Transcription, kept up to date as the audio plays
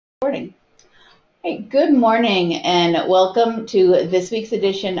recording. Hey, good morning and welcome to this week's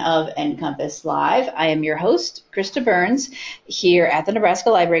edition of NCompass Live. I am your host, Krista Burns, here at the Nebraska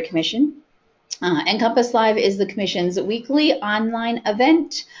Library Commission. NCompass Live is the Commission's weekly online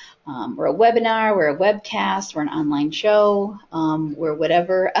event. We're a webinar, we're a webcast, we're an online show, we're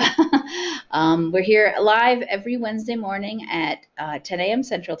whatever. We're here live every Wednesday morning at 10 a.m.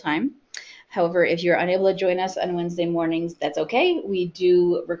 Central Time. However, if you're unable to join us on Wednesday mornings, that's okay. We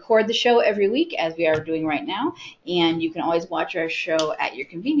do record the show every week, as we are doing right now, and you can always watch our show at your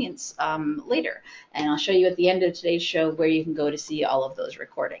convenience later. And I'll show you at the end of today's show where you can go to see all of those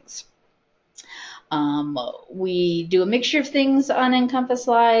recordings. We do a mixture of things on NCompass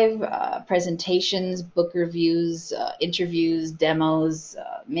Live, presentations, book reviews, interviews, demos,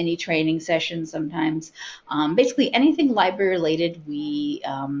 mini training sessions sometimes. Basically anything library related we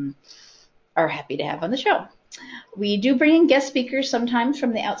are happy to have on the show. We do bring in guest speakers sometimes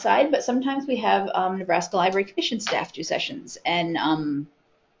from the outside, but sometimes we have Nebraska Library Commission staff do sessions. And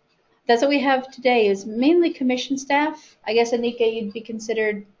that's what we have today is mainly commission staff. I guess, Anika, you'd be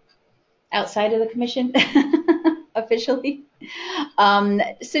considered outside of the commission officially.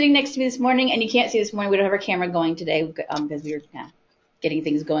 Sitting next to me this morning, and you can't see this morning, we don't have our camera going today because we're getting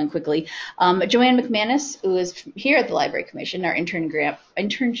things going quickly. JoAnn McManus, who is here at the Library Commission, our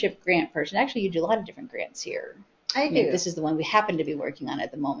internship grant person. Actually, you do a lot of different grants here. I do. This is the one we happen to be working on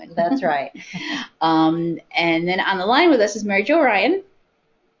at the moment. That's right. And then on the line with us is Mary Jo Ryan.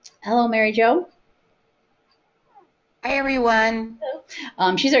 Hello, Mary Jo. Hi, everyone.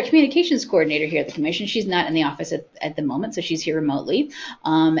 She's our communications coordinator here at the Commission. She's not in the office at the moment, so she's here remotely.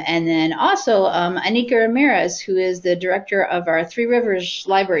 And then also Anika Ramirez, who is the director of our Three Rivers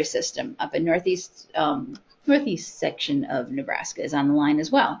Library System up in northeast section of Nebraska, is on the line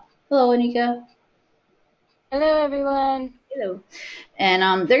as well. Hello, Anika. Hello, everyone. Hello.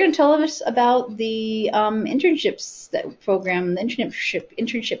 And they're going to tell us about the internships program, the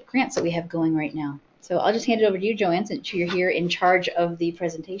internship grants that we have going right now. So I'll just hand it over to you, JoAnn, since you're here in charge of the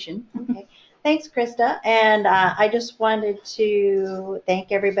presentation. Okay. Thanks, Krista. And I just wanted to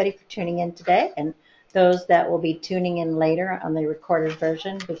thank everybody for tuning in today and those that will be tuning in later on the recorded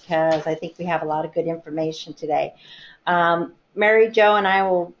version, because I think we have a lot of good information today. Mary Jo and I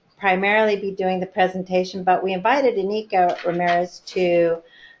will primarily be doing the presentation, but we invited Anika Ramirez to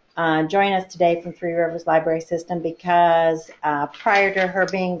join us today from Three Rivers Library System because prior to her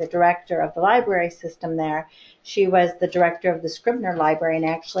being the director of the library system there, she was the director of the Scribner Library and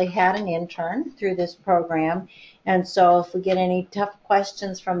actually had an intern through this program. And so if we get any tough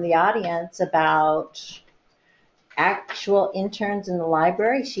questions from the audience about actual interns in the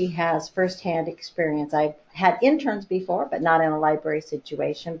library, she has firsthand experience. I've had interns before, but not in a library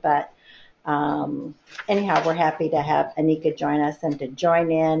situation. But anyhow, we're happy to have Anika join us and to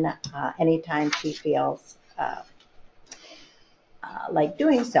join in anytime she feels like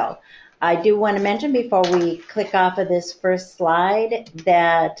doing so. I do want to mention before we click off of this first slide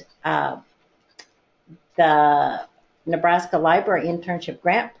that the Nebraska Library Internship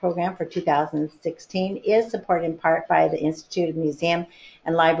Grant Program for 2016 is supported in part by the Institute of Museum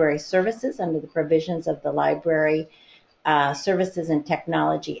and Library Services under the provisions of the Library Services and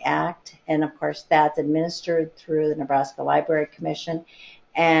Technology Act, and of course that's administered through the Nebraska Library Commission.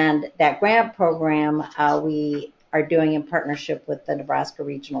 And that grant program we are doing in partnership with the Nebraska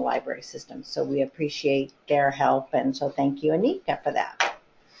Regional Library System. So we appreciate their help, and so thank you, Anika, for that.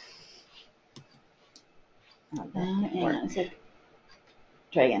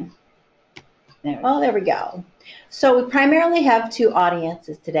 Try again. There we go. So we primarily have two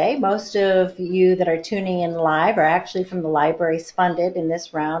audiences today. Most of you that are tuning in live are actually from the libraries funded in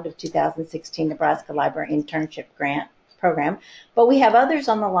this round of 2016 Nebraska Library Internship Grant Program. But we have others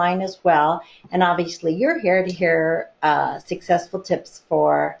on the line as well. And obviously you're here to hear successful tips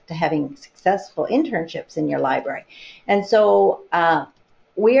to having successful internships in your library. And so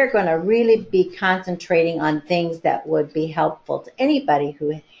we are going to really be concentrating on things that would be helpful to anybody who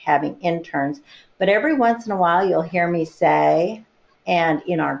is having interns. But every once in a while, you'll hear me say, and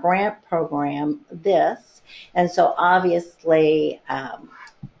in our grant program, this. And so obviously,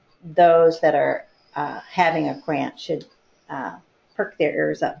 those that are having a grant should perk their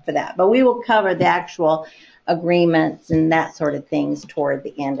ears up for that. But we will cover the actual agreements and that sort of things toward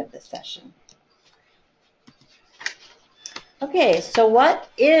the end of the session. Okay, so what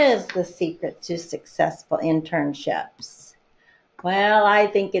is the secret to successful internships? Well, I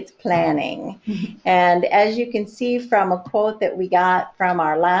think it's planning. And as you can see from a quote that we got from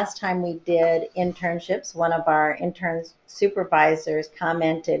our last time we did internships, one of our intern supervisors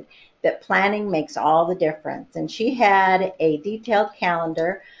commented that planning makes all the difference. And she had a detailed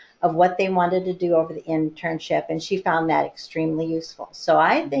calendar of what they wanted to do over the internship, and she found that extremely useful. So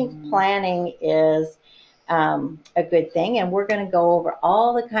I think planning is a good thing, and we're going to go over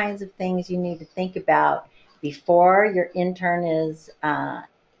all the kinds of things you need to think about before your intern is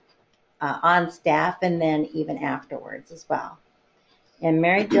on staff, and then even afterwards as well. And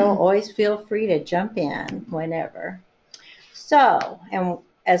Mary Jo, always feel free to jump in whenever. So, and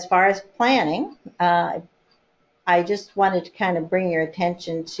as far as planning, I just wanted to kind of bring your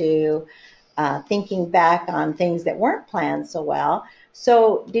attention to thinking back on things that weren't planned so well.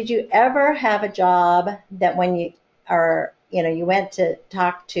 So did you ever have a job that when you you went to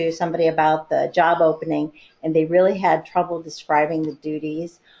talk to somebody about the job opening and they really had trouble describing the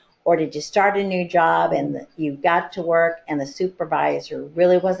duties? Or did you start a new job and you got to work and the supervisor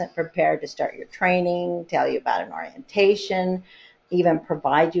really wasn't prepared to start your training, tell you about an orientation, even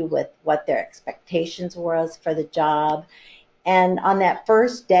provide you with what their expectations was for the job? And on that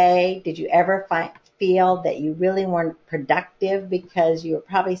first day, did you ever feel that you really weren't productive because you were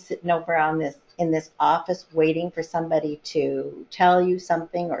probably sitting over in this office waiting for somebody to tell you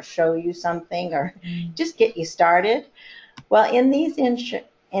something or show you something or just get you started? Well, in these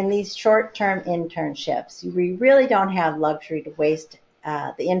short-term internships, we really don't have luxury to waste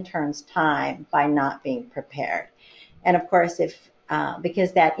the intern's time by not being prepared. And of course,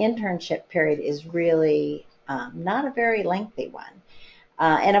 because that internship period is really not a very lengthy one.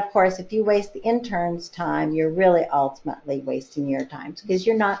 And of course, if you waste the intern's time, you're really ultimately wasting your time because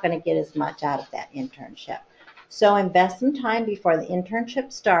you're not going to get as much out of that internship. So invest some time before the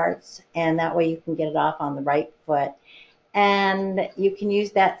internship starts, and that way you can get it off on the right foot. And you can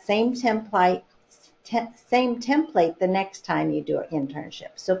use that same template the next time you do an internship.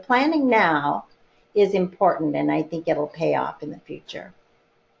 So planning now is important, and I think it'll pay off in the future.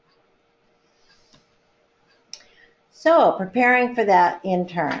 So preparing for that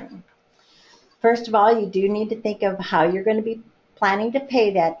intern. First of all, you do need to think of how you're going to be planning to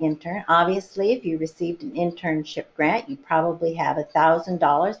pay that intern. Obviously, if you received an internship grant, you probably have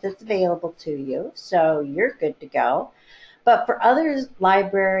 $1,000 that's available to you, so you're good to go. But for other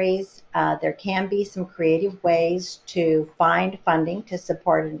libraries, there can be some creative ways to find funding to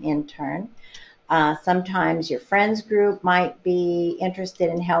support an intern. Sometimes your friends group might be interested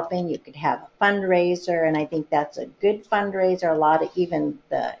in helping. You could have a fundraiser, and I think that's a good fundraiser. A lot of even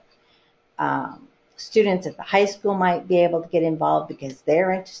the students at the high school might be able to get involved because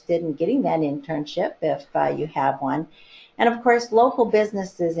they're interested in getting that internship if you have one. And of course, local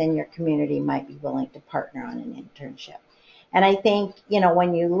businesses in your community might be willing to partner on an internship. And I think,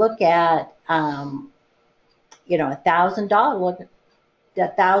 when you look at,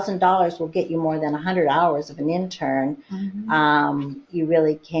 $1,000 will get you more than 100 hours of an intern. Mm-hmm. You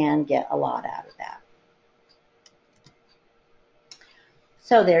really can get a lot out of that.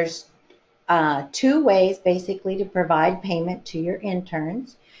 So there's 2 ways basically to provide payment to your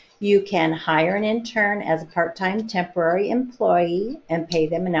interns. You can hire an intern as a part-time temporary employee and pay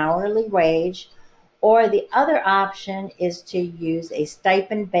them an hourly wage. Or the other option is to use a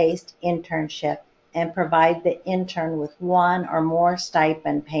stipend-based internship and provide the intern with 1 or more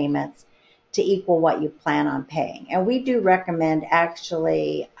stipend payments to equal what you plan on paying. And we do recommend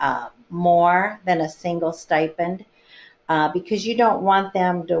actually more than a single stipend because you don't want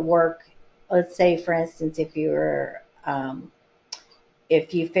them to work. Let's say, for instance, if you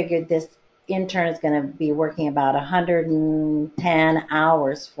figured this intern is going to be working about 110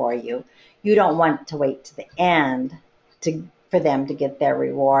 hours for you, you don't want to wait to the end for them to get their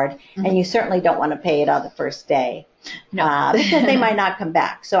reward. Mm-hmm. And you certainly don't want to pay it on the first day because they might not come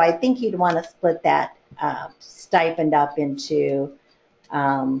back. So I think you'd want to split that stipend up into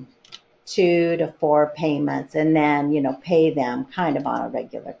 2 to 4 payments and then, pay them kind of on a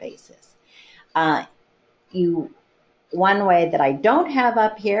regular basis. One way that I don't have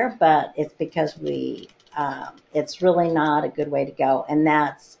up here, but it's because it's really not a good way to go, and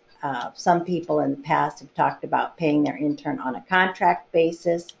that's some people in the past have talked about paying their intern on a contract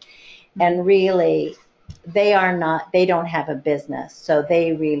basis, and really they don't have a business, so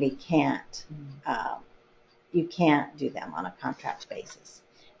they really can't, you can't do them on a contract basis.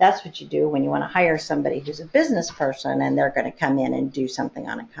 That's what you do when you want to hire somebody who's a business person and they're going to come in and do something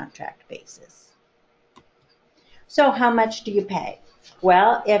on a contract basis. So how much do you pay?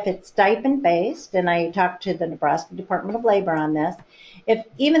 Well, if it's stipend-based, and I talked to the Nebraska Department of Labor on this,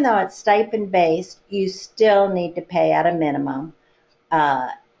 even though it's stipend-based, you still need to pay at a minimum,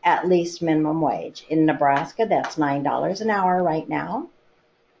 at least minimum wage. In Nebraska, that's $9 an hour right now.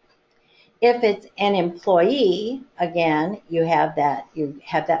 If it's an employee, again, you have that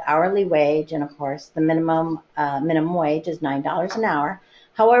hourly wage, and of course, the minimum wage is $9 an hour.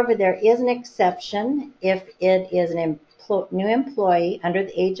 However, there is an exception if it is an new employee under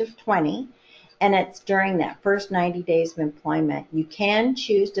the age of 20, and it's during that first 90 days of employment. You can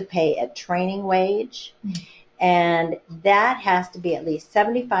choose to pay a training wage, and that has to be at least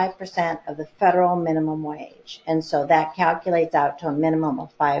 75% of the federal minimum wage. And so that calculates out to a minimum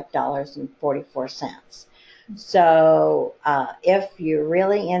of $5.44. So if you're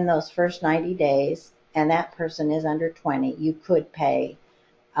really in those first 90 days and that person is under 20, you could pay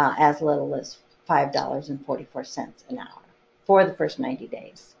as little as $5.44 an hour for the first 90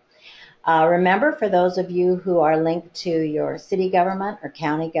 days. Remember, for those of you who are linked to your city government or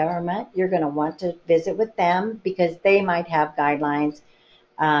county government, you're going to want to visit with them because they might have guidelines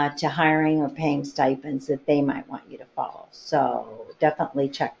to hiring or paying stipends that they might want you to follow. So definitely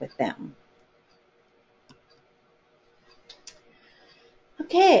check with them.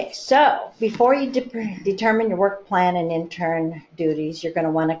 Okay, so before you determine your work plan and intern duties, you're going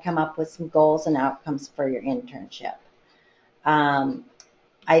to want to come up with some goals and outcomes for your internship.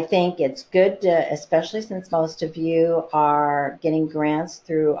 I think it's good to, especially since most of you are getting grants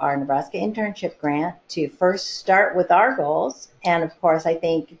through our Nebraska Internship grant, to first start with our goals. And of course, I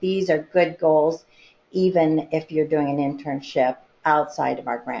think these are good goals even if you're doing an internship outside of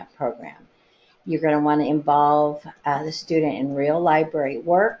our grant program. You're going to want to involve the student in real library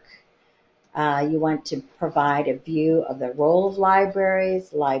work. You want to provide a view of the role of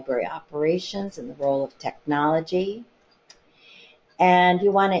libraries, library operations, and the role of technology. And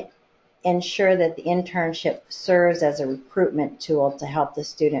you want to ensure that the internship serves as a recruitment tool to help the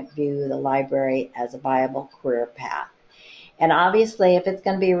student view the library as a viable career path. And obviously, if it's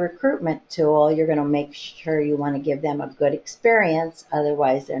going to be a recruitment tool, you're going to make sure you want to give them a good experience.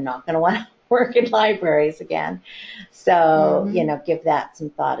 Otherwise, they're not going to want to work in libraries again. So, give that some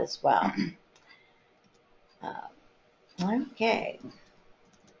thought as well. Okay.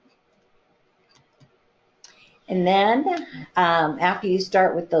 And then after you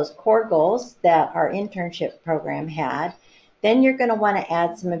start with those core goals that our internship program had, then you're going to want to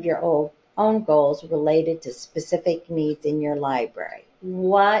add some of your own goals related to specific needs in your library.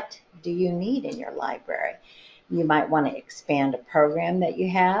 What do you need in your library? You might want to expand a program that you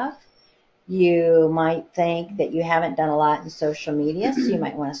have. You might think that you haven't done a lot in social media, so you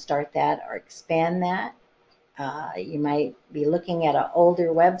might want to start that or expand that. You might be looking at an older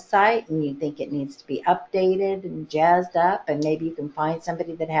website and you think it needs to be updated and jazzed up, and maybe you can find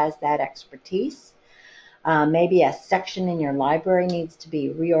somebody that has that expertise. Maybe a section in your library needs to be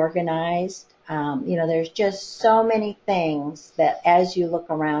reorganized. There's just so many things that as you look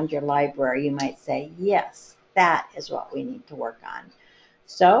around your library, you might say, yes, that is what we need to work on.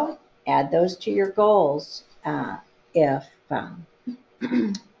 So add those to your goals if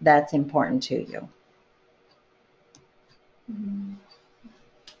that's important to you.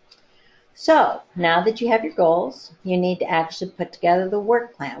 So now that you have your goals, you need to actually put together the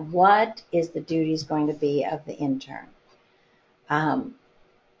work plan. What is the duties going to be of the intern?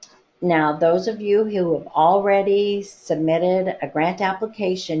 Now, those of you who have already submitted a grant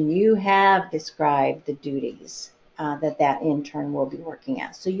application, you have described the duties that intern will be working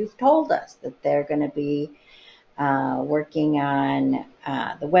at. So you've told us that they're going to be working on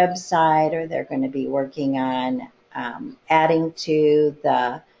the website, or they're going to be working on adding to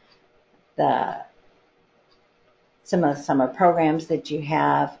the some of the summer programs that you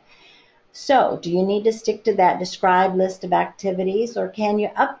have. So do you need to stick to that described list of activities, or can you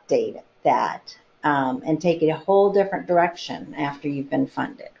update that and take it a whole different direction after you've been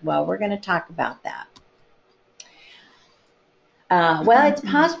funded? Well, we're going to talk about that. Well, it's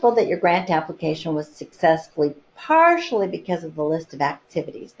possible that your grant application was successfully partially because of the list of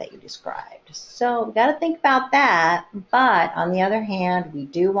activities that you described. So we've got to think about that. But on the other hand, we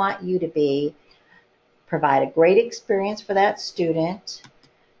do want you to provide a great experience for that student.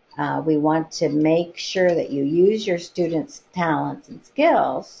 We want to make sure that you use your students' talents and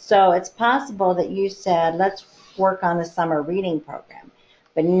skills. So it's possible that you said, let's work on the summer reading program.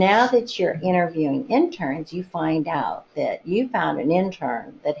 But now that you're interviewing interns, you find out that you found an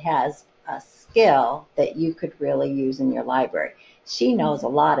intern that has a skill that you could really use in your library. She knows a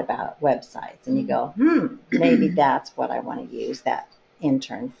lot about websites, and you go, maybe that's what I want to use that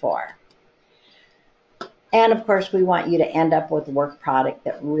intern for. And of course, we want you to end up with a work product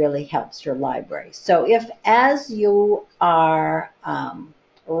that really helps your library. So if, as you are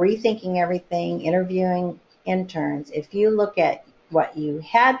rethinking everything, interviewing interns, if you look at what you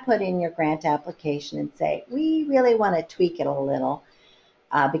had put in your grant application and say, we really want to tweak it a little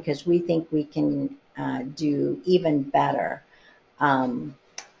because we think we can do even better,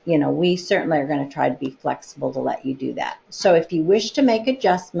 we certainly are going to try to be flexible to let you do that. So if you wish to make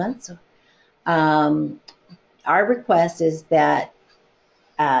adjustments, our request is that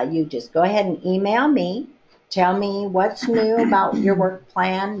you just go ahead and email me, tell me what's new about your work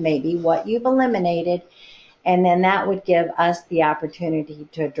plan, maybe what you've eliminated, and then that would give us the opportunity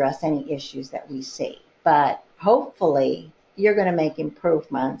to address any issues that we see. But hopefully you're going to make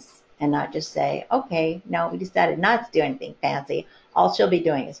improvements and not just say, okay, no, we decided not to do anything fancy. All she'll be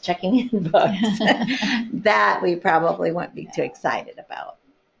doing is checking in books. That we probably won't be too excited about.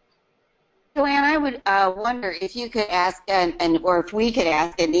 JoAnn, I would wonder if you could ask, or if we could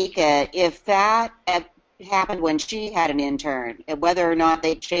ask Anika if that happened when she had an intern, and whether or not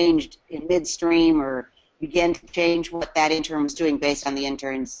they changed in midstream or began to change what that intern was doing based on the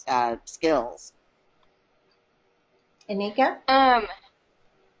intern's skills. Anika?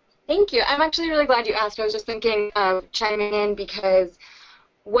 Thank you. I'm actually really glad you asked. I was just thinking of chiming in because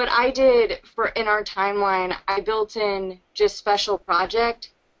what I did in our timeline, I built in just special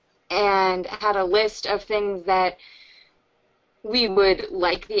project and had a list of things that we would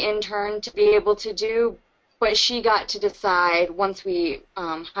like the intern to be able to do, but she got to decide, once we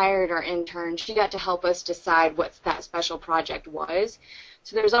hired our intern, she got to help us decide what that special project was.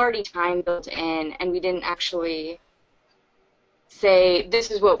 So there's already time built in, and we didn't actually say,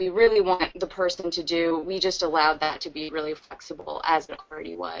 this is what we really want the person to do. We just allowed that to be really flexible as it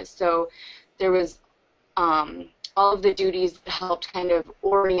already was. So there was all of the duties that helped kind of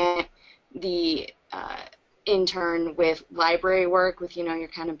orient the intern with library work, with, your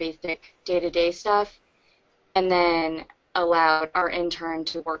kind of basic day-to-day stuff, and then allowed our intern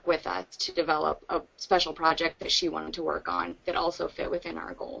to work with us to develop a special project that she wanted to work on that also fit within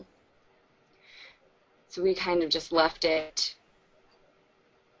our goal. So we kind of just left it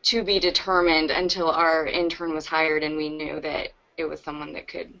to be determined until our intern was hired and we knew that it was someone that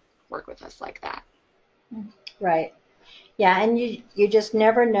could work with us like that. Right. Yeah, and you just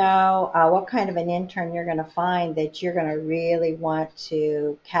never know what kind of an intern you're going to find that you're going to really want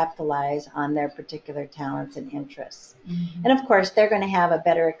to capitalize on their particular talents and interests. Mm-hmm. And of course, they're going to have a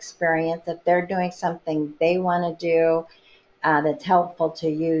better experience. If they're doing something they want to do that's helpful to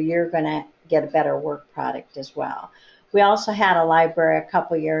you, you're going to get a better work product as well. We also had a library a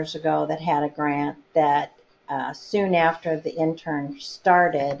couple years ago that had a grant that soon after the intern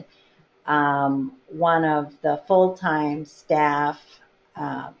started, one of the full-time staff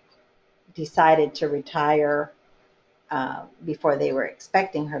decided to retire before they were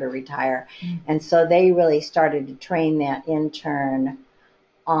expecting her to retire. Mm-hmm. And so they really started to train that intern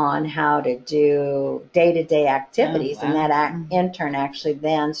on how to do day-to-day activities. Oh, wow. And that intern actually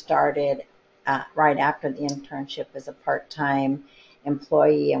then started right after the internship as a part-time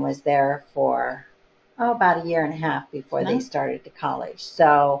employee and was there for about a year and a half before they started to college.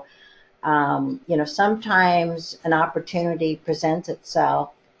 So sometimes an opportunity presents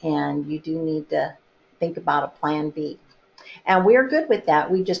itself and you do need to think about a plan B. And we're good with that.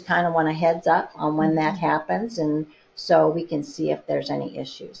 We just kind of want a heads up on when that happens, and so we can see if there's any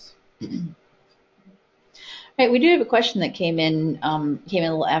issues. Right, we do have a question that came in a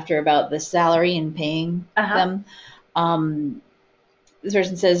little after about the salary and paying them. This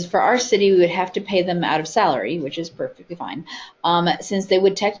person says, for our city, we would have to pay them out of salary, which is perfectly fine. Since they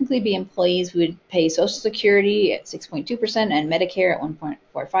would technically be employees, we would pay Social Security at 6.2% and Medicare at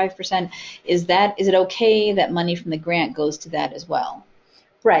 1.45%. Is it okay that money from the grant goes to that as well?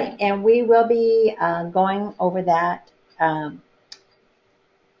 Right, and we will be going over that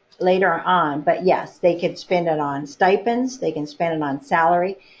later on. But yes, they could spend it on stipends, they can spend it on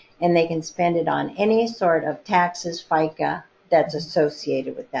salary, and they can spend it on any sort of taxes, FICA, that's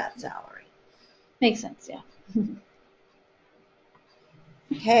associated with that salary. Makes sense, yeah.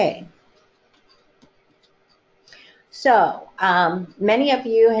 Okay. So many of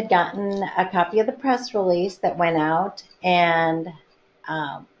you had gotten a copy of the press release that went out, and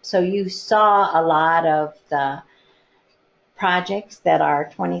so you saw a lot of the projects that our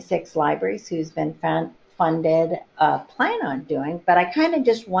 26 libraries who's been funded plan on doing, but I kind of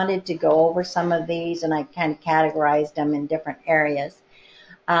just wanted to go over some of these, and I kind of categorized them in different areas.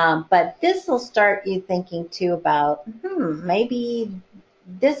 But this will start you thinking too about, maybe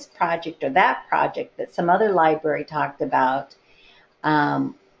this project or that project that some other library talked about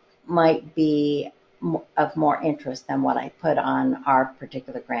might be of more interest than what I put on our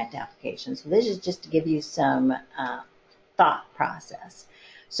particular grant application. So this is just to give you some thought process.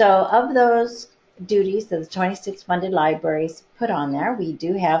 So of those duties that the 26 funded libraries put on there, we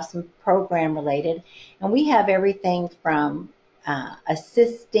do have some program related, and we have everything from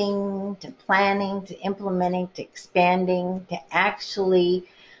assisting to planning to implementing to expanding to actually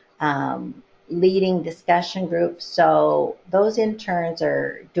leading discussion groups. So those interns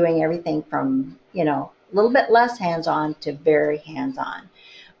are doing everything from, a little bit less hands-on to very hands-on.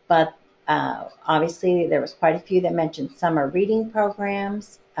 But obviously there was quite a few that mentioned summer reading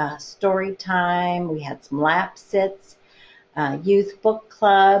programs, story time. We had some lap sits, youth book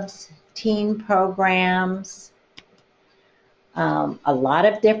clubs, teen programs, a lot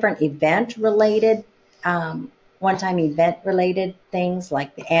of different event-related, one-time event-related things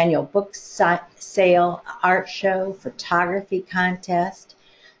like the annual book sale, art show, photography contest,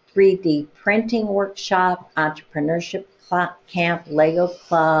 3D printing workshop, entrepreneurship camp, Lego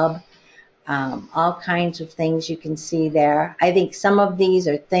club, all kinds of things you can see there. I think some of these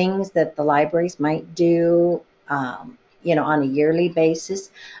are things that the libraries might do, on a yearly basis.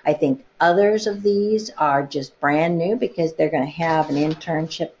 I think others of these are just brand new because they're going to have an intern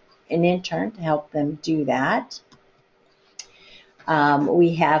to help them do that.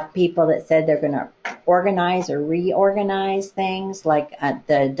 We have people that said they're going to organize or reorganize things like at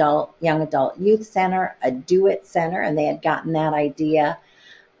the Young Adult Youth Center, a Do-It Center, and they had gotten that idea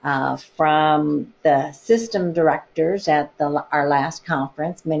from the system directors at our last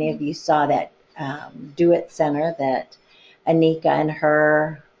conference. Many of you saw that Do-It Center that Anika and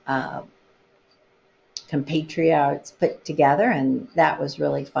her compatriots put together, and that was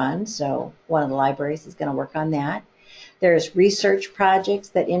really fun. So one of the libraries is going to work on that. There's research projects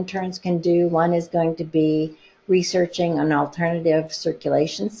that interns can do. One is going to be researching an alternative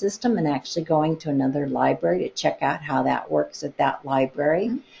circulation system and actually going to another library to check out how that works at that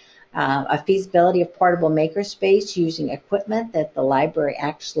library. A feasibility of portable makerspace using equipment that the library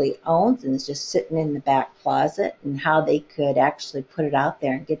actually owns and is just sitting in the back closet, and how they could actually put it out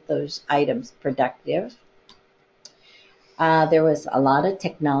there and get those items productive. There was a lot of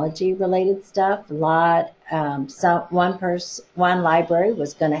technology-related stuff. One library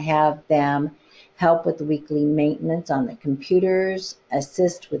was going to have them help with the weekly maintenance on the computers,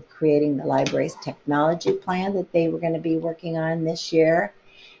 assist with creating the library's technology plan that they were going to be working on this year.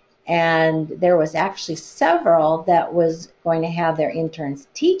 And there was actually several that was going to have their interns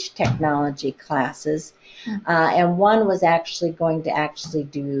teach technology classes. And one was actually going to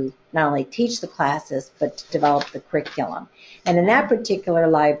do not only teach the classes, but to develop the curriculum. And in that particular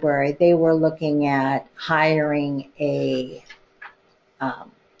library, they were looking at hiring a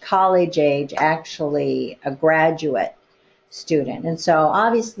college age, actually a graduate student. And so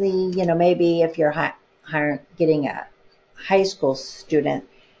obviously, maybe if you're getting a high school student,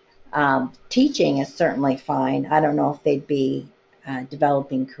 teaching is certainly fine. I don't know if they'd be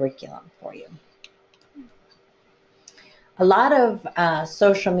developing curriculum for you. A lot of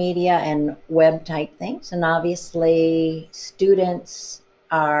social media and web type things, and obviously students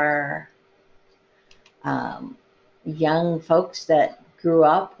are young folks that grew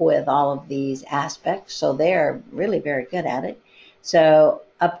up with all of these aspects, so they're really very good at it. So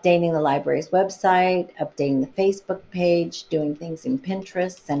updating the library's website, updating the Facebook page, doing things in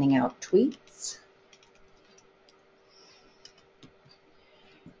Pinterest, sending out tweets.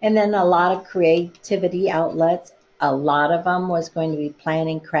 And then a lot of creativity outlets. A lot of them was going to be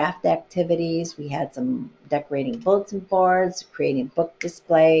planning craft activities. We had some decorating bulletin boards, creating book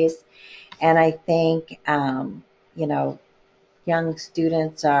displays. And I think, young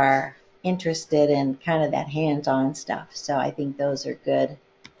students are interested in kind of that hands-on stuff. So I think those are good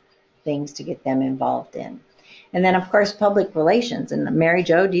things to get them involved in. And then, of course, public relations. And Mary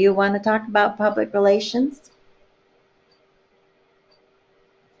Jo, do you want to talk about public relations?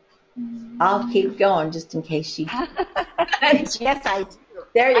 I'll keep going just in case she... Yes, I do.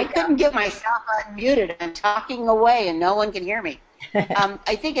 There you go. I couldn't get myself unmuted. I'm talking away and no one can hear me.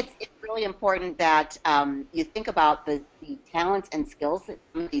 I think it's really important that you think about the talents and skills that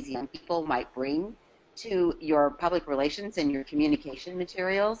some of these young people might bring to your public relations and your communication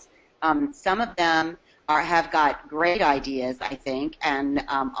materials. Some of them have got great ideas, I think, and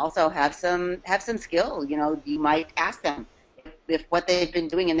also have some skill. You might ask them if what they've been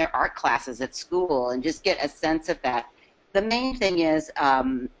doing in their art classes at school and just get a sense of that. The main thing is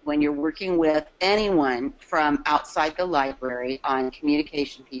when you're working with anyone from outside the library on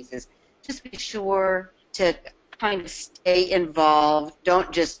communication pieces, just be sure to kind of stay involved. Don't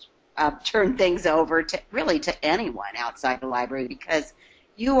just turn things over to anyone outside the library, because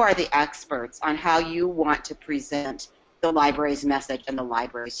you are the experts on how you want to present the library's message and the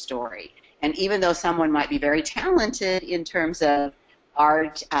library's story. And even though someone might be very talented in terms of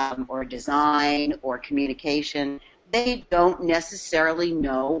art or design or communication, they don't necessarily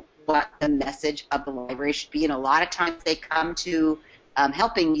know what the message of the library should be. And a lot of times they come to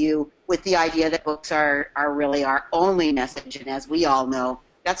helping you with the idea that books are really our only message. And as we all know,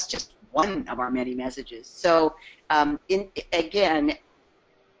 that's just one of our many messages. So again,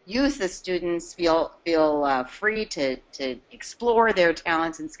 use the students, feel free to explore their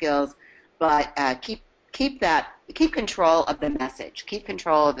talents and skills, but keep control of the message, keep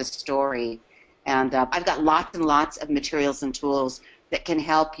control of the story. And I've got lots and lots of materials and tools that can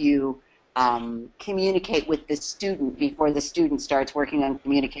help you communicate with the student before the student starts working on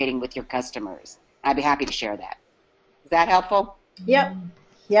communicating with your customers. I'd be happy to share that. Is that helpful? Yep.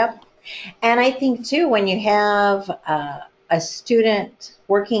 And I think, too, when you have a student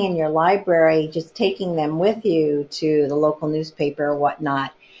working in your library, just taking them with you to the local newspaper or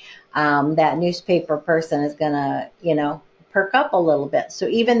whatnot, that newspaper person is going to, perk up a little bit. So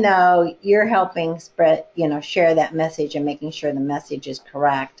even though you're helping spread, share that message and making sure the message is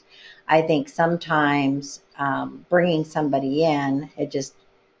correct, I think sometimes bringing somebody in, it just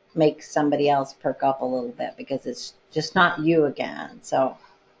makes somebody else perk up a little bit because it's just not you again. So,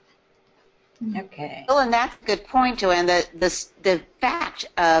 okay. Well, and that's a good point, JoAnn. The fact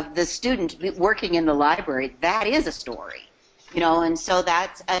of the student working in the library, that is a story, and so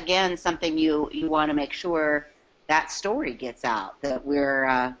that's, again, something you want to make sure that story gets out, that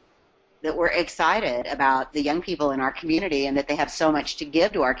we're excited about the young people in our community and that they have so much to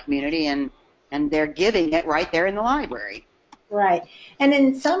give to our community, and they're giving it right there in the library. Right. And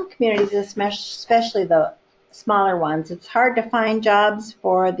in some communities, especially the smaller ones, it's hard to find jobs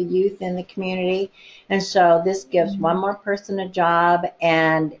for the youth in the community. And so this gives one more person a job.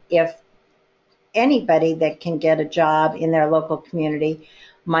 And if anybody that can get a job in their local community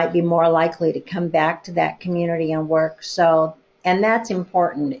might be more likely to come back to that community and work. So, and that's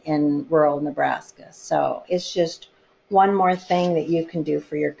important in rural Nebraska. So it's just one more thing that you can do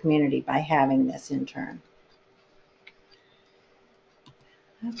for your community by having this intern.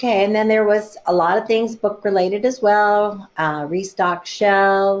 Okay, and then there was a lot of things book-related as well. Restock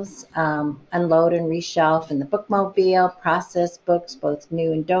shelves, unload and reshelf in the bookmobile, process books, both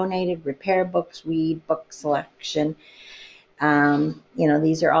new and donated, repair books, weed, book selection.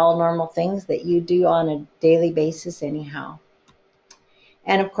 These are all normal things that you do on a daily basis anyhow.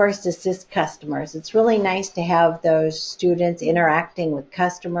 And, of course, assist customers. It's really nice to have those students interacting with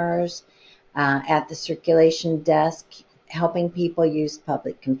customers at the circulation desk, helping people use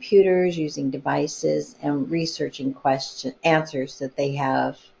public computers, using devices, and researching answers that they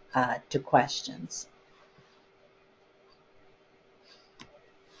have to questions.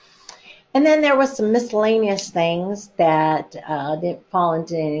 And then there was some miscellaneous things that didn't fall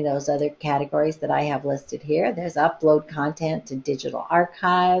into any of those other categories that I have listed here. There's upload content to digital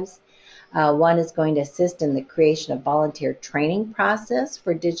archives. One is going to assist in the creation of volunteer training process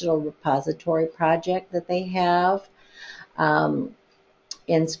for digital repository project that they have.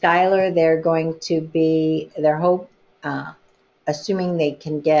 In Schuyler, they're going to be, assuming they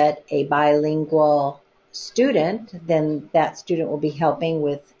can get a bilingual student, then that student will be helping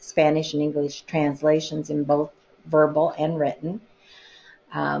with Spanish and English translations in both verbal and written.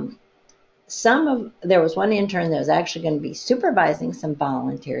 There was one intern that was actually going to be supervising some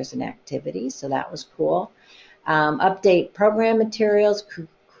volunteers and activities, so that was cool. Update program materials,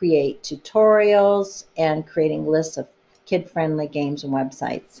 create tutorials, and creating lists of kid-friendly games and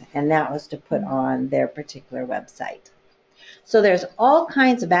websites, and that was to put on their particular website. So there's all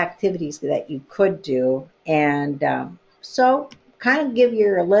kinds of activities that you could do, and so kind of give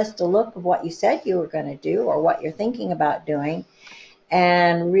your list a look of what you said you were going to do or what you're thinking about doing,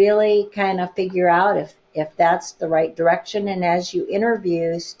 and really kind of figure out if that's the right direction. And as you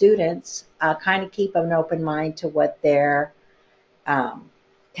interview students, kind of keep an open mind to what their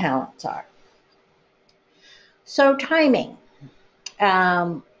talents are. So timing.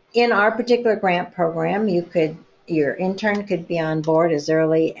 In our particular grant program, your intern could be on board as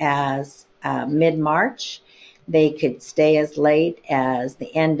early as mid-March. They could stay as late as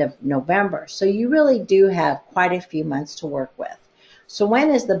the end of November. So you really do have quite a few months to work with. So when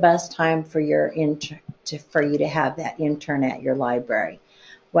is the best time for you to have that intern at your library?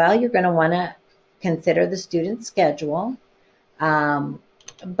 Well, you're going to want to consider the student's schedule.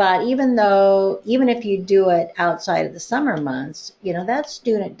 But even if you do it outside of the summer months, that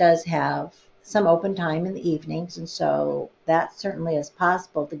student does have some open time in the evenings, and so that certainly is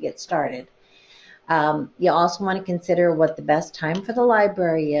possible to get started. You also want to consider what the best time for the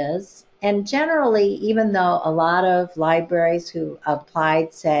library is. And generally, even though a lot of libraries who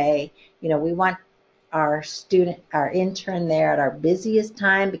applied say, we want our intern there at our busiest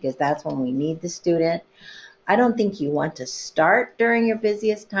time because that's when we need the student, I don't think you want to start during your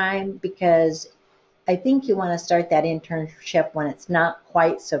busiest time, because I think you want to start that internship when it's not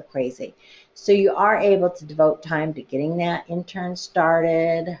quite so crazy. So you are able to devote time to getting that intern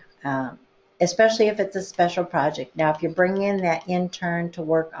started, especially if it's a special project. Now, if you're bringing in that intern to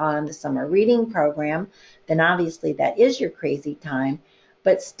work on the summer reading program, then obviously that is your crazy time,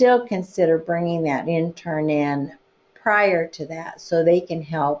 but still consider bringing that intern in prior to that so they can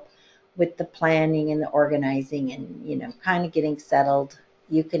help with the planning and the organizing and, you know, kind of getting settled.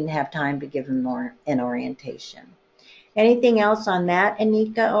 You can have time to give them more an orientation. Anything else on that,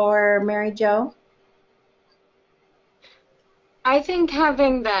 Anika or Mary Jo? I think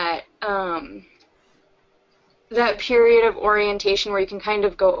having that that period of orientation where you can kind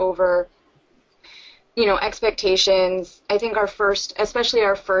of go over, you know, expectations. I think especially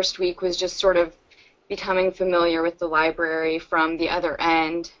our first week was just sort of becoming familiar with the library from the other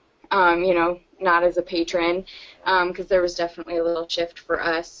end, you know, not as a patron, because there was definitely a little shift for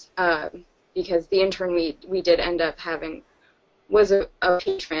us, because the intern we did end up having was a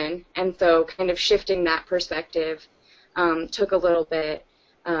patron, and so kind of shifting that perspective took a little bit,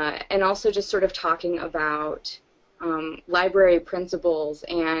 and also just sort of talking about library principles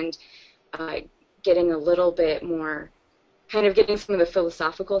and getting a little bit more, kind of getting some of the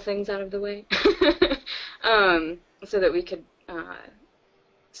philosophical things out of the way, so that we could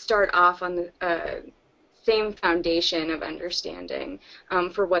start off on the same foundation of understanding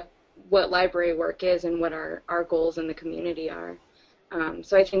for what library work is and what our goals in the community are.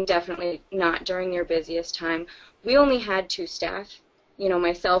 So I think definitely not during your busiest time. We only had 2 staff, you know,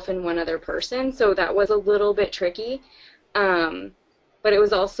 myself and one other person, so that was a little bit tricky. But it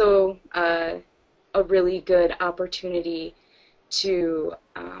was also a really good opportunity to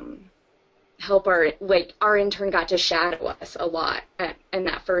help our intern got to shadow us a lot in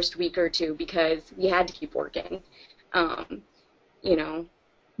that first week or 2 because we had to keep working, you know,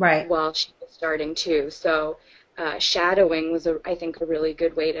 Right. while she was starting too. So shadowing was, I think, a really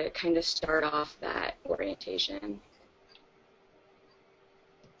good way to kind of start off that orientation.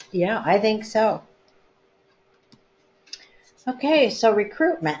 Yeah, I think so. Okay, so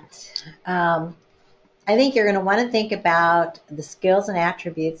recruitment. I think you're going to want to think about the skills and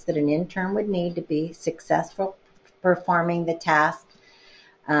attributes that an intern would need to be successful performing the task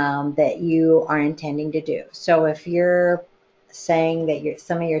that you are intending to do. So if you're saying that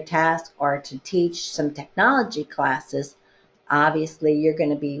some of your tasks are to teach some technology classes, obviously you're going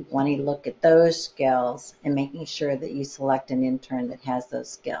to be wanting to look at those skills and making sure that you select an intern that has those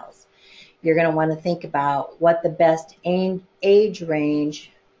skills. You're going to want to think about what the best age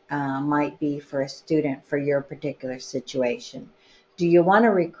range might be for a student for your particular situation. Do you want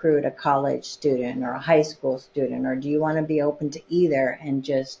to recruit a college student or a high school student, or do you want to be open to either and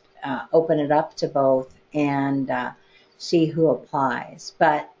just open it up to both and see who applies?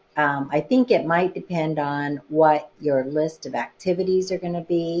 But I think it might depend on what your list of activities are going to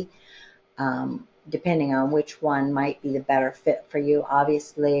be, depending on which one might be the better fit for you.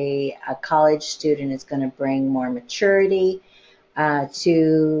 Obviously, a college student is going to bring more maturity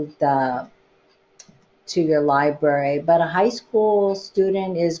to your library, but a high school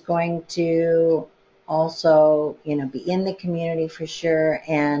student is going to also, you know, be in the community for sure,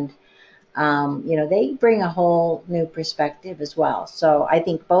 and you know, they bring a whole new perspective as well. So I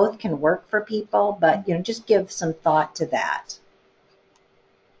think both can work for people, but you know, just give some thought to that.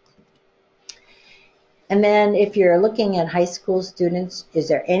 And then if you're looking at high school students, is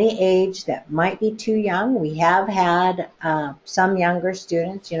there any age that might be too young? We have had some younger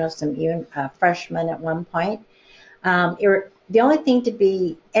students, you know, some even freshmen at one point. The only thing to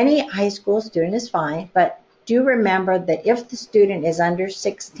be, any high school student is fine, but do remember that if the student is under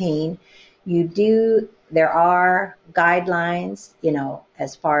 16, there are guidelines, you know,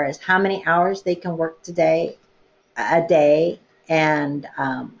 as far as how many hours they can work a day, and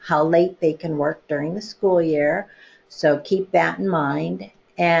how late they can work during the school year. So keep that in mind.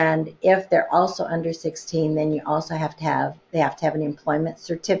 And if they're also under 16, then you also they have to have an employment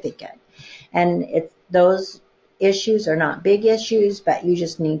certificate. And those issues are not big issues, but you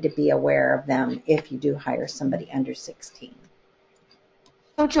just need to be aware of them if you do hire somebody under 16.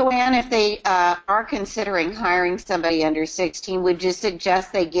 So, JoAnn, if they are considering hiring somebody under 16, would you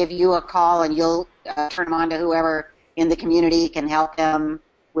suggest they give you a call and you'll turn them on to whoever in the community can help them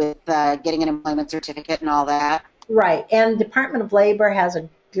with getting an employment certificate and all that? Right. And Department of Labor has a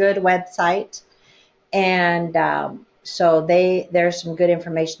good website, and so there's some good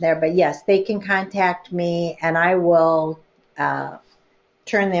information there. But yes, they can contact me, and I will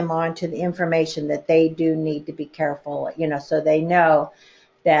turn them on to the information that they do need to be careful, you know, so they know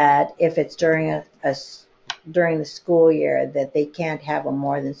that if it's during during the school year, that they can't have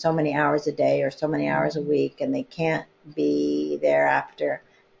more than so many hours a day or so many hours a week, and they can't be there after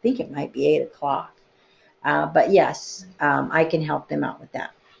think it might be 8 o'clock. But yes, I can help them out with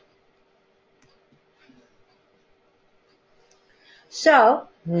that. So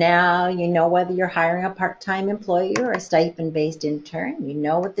now you know whether you're hiring a part-time employee or a stipend-based intern. You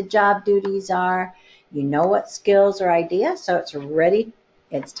know what the job duties are. You know what skills or ideas. So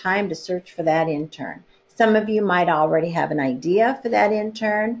it's time to search for that intern. Some of you might already have an idea for that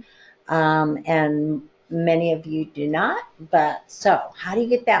intern, and many of you do not. But so how do you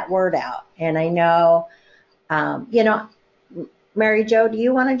get that word out? And I know, Mary Jo, do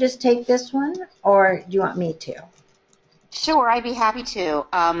you want to just take this one, or do you want me to? Sure, I'd be happy to.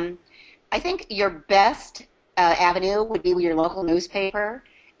 I think your best avenue would be with your local newspaper.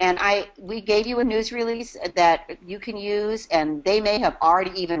 And we gave you a news release that you can use, and they may have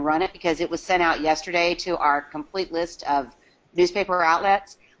already even run it because it was sent out yesterday to our complete list of newspaper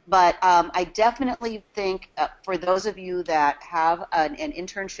outlets. But I definitely think for those of you that have an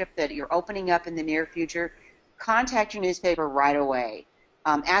internship that you're opening up in the near future, contact your newspaper right away.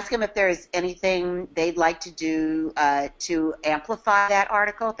 Ask them if there's anything they'd like to do to amplify that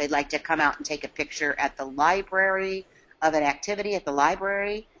article, if they'd like to come out and take a picture at the library of an activity at the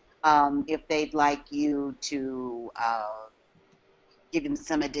library, if they'd like you to give them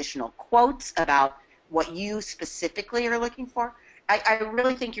some additional quotes about what you specifically are looking for. I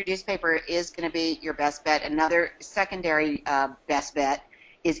really think your newspaper is going to be your best bet. Another secondary best bet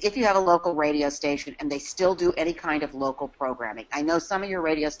is if you have a local radio station and they still do any kind of local programming. I know some of your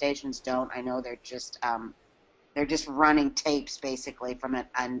radio stations don't. I know they're just running tapes basically from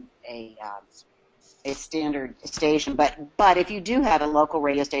a standard station. But if you do have a local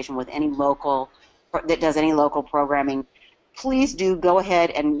radio station with that does any local programming, please do go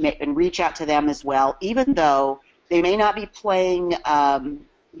ahead and reach out to them as well, even though they may not be playing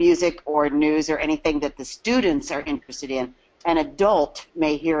music or news or anything that the students are interested in. An adult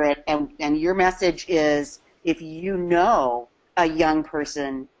may hear it, and your message is, if you know a young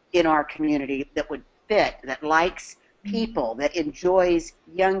person in our community that would fit, that likes people, that enjoys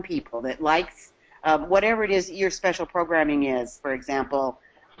young people, that likes whatever it is your special programming is, for example,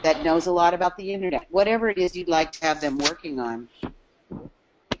 that knows a lot about the internet, whatever it is you'd like to have them working on,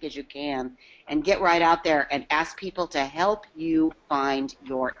 as you can, and get right out there and ask people to help you find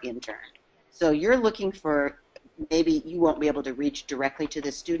your intern. So you're looking for, maybe you won't be able to reach directly to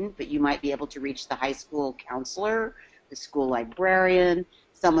the student, but you might be able to reach the high school counselor, the school librarian,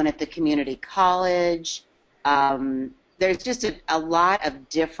 someone at the community college. There's just a lot of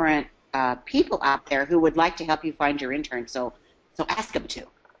different people out there who would like to help you find your intern, so ask them to.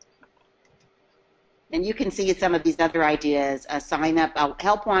 And you can see some of these other ideas, a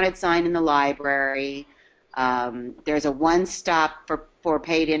help wanted sign in the library. There's a one-stop for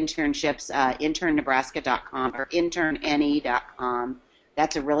paid internships, internnebraska.com or internne.com.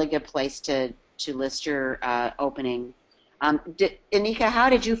 That's a really good place to list your opening. Anika, how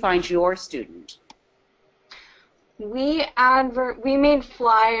did you find your student? We made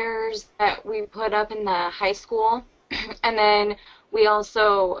flyers that we put up in the high school, and then we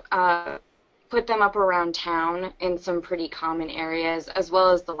also put them up around town in some pretty common areas, as well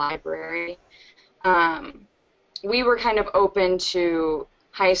as the library. We were kind of open to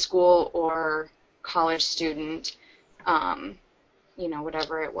high school or college student,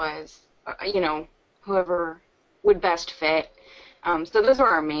 whatever it was, whoever would best fit. So those were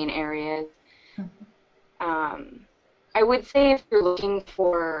our main areas. I would say if you're looking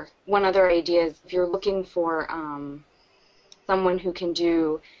for, one other idea is if you're looking for someone who can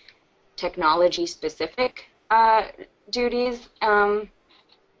do technology-specific duties,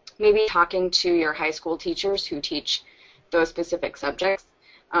 maybe talking to your high school teachers who teach those specific subjects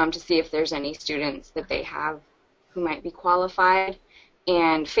to see if there's any students that they have who might be qualified.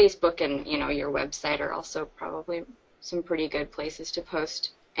 And Facebook and your website are also probably some pretty good places to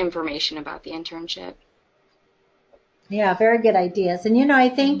post information about the internship. Yeah, very good ideas. And I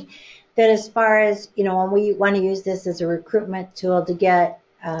think that as far as when we want to use this as a recruitment tool to get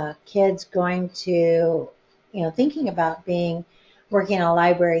kids going to thinking about working in a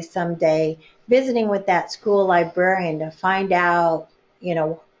library someday, visiting with that school librarian to find out,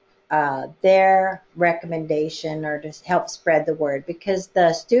 their recommendation or to help spread the word, because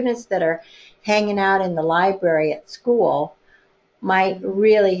the students that are hanging out in the library at school might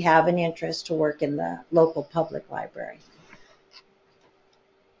really have an interest to work in the local public library.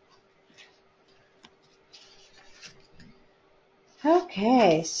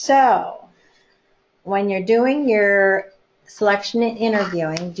 Okay, so when you're doing your selection and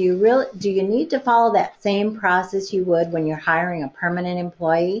interviewing, do you need to follow that same process you would when you're hiring a permanent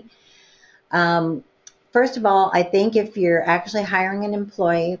employee? First of all, I think if you're actually hiring an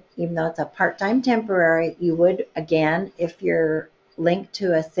employee, even though it's a part-time temporary, you would, again, if you're linked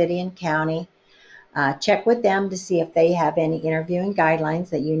to a city and county, check with them to see if they have any interviewing guidelines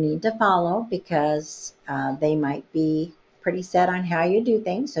that you need to follow, because they might be pretty set on how you do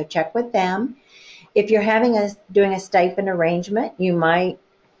things. So check with them. If you're doing a stipend arrangement, you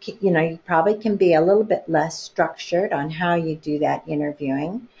probably can be a little bit less structured on how you do that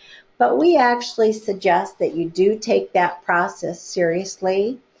interviewing. But we actually suggest that you do take that process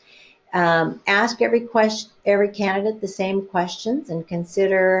seriously. Ask every candidate the same questions, and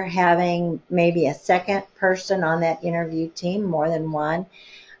consider having maybe a second person on that interview team, more than one.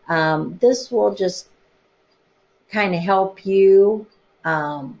 This will just kind of help you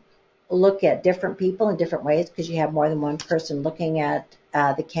look at different people in different ways, because you have more than one person looking at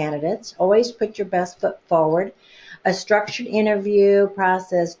the candidates. Always put your best foot forward. A structured interview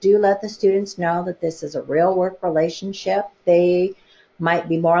process. Do let the students know that this is a real work relationship. They might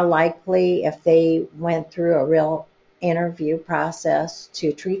be more likely, if they went through a real interview process,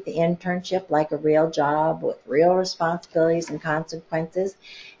 to treat the internship like a real job with real responsibilities and consequences.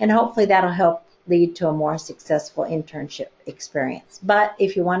 And hopefully that'll help lead to a more successful internship experience. But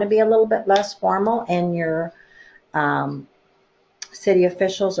if you want to be a little bit less formal, and your city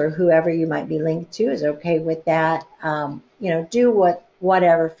officials or whoever you might be linked to is okay with that, do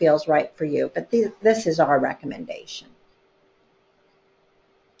whatever feels right for you. But this is our recommendation.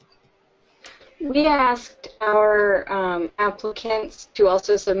 We asked our applicants to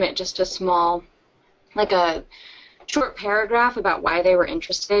also submit just a small, like a short paragraph about why they were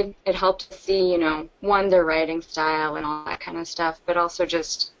interested. It helped to see, one, their writing style and all that kind of stuff, but also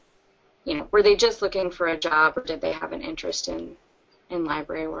just, were they just looking for a job, or did they have an interest in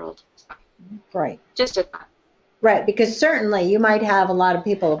library world? So, right. Just a thought. Right, because certainly you might have a lot of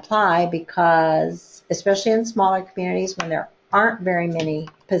people apply, because especially in smaller communities, when there aren't very many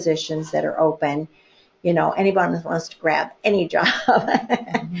positions that are open, anyone wants to grab any job.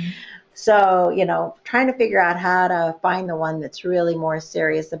 Mm-hmm. So, trying to figure out how to find the one that's really more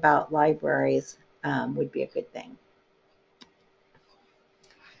serious about libraries would be a good thing.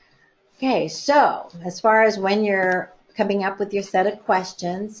 Okay, so as far as when you're coming up with your set of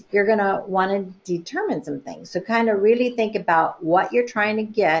questions, you're going to want to determine some things. So kind of really think about what you're trying to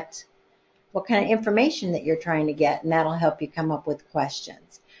get, what kind of information that you're trying to get, and that'll help you come up with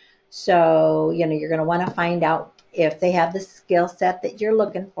questions. So, you're going to want to find out if they have the skill set that you're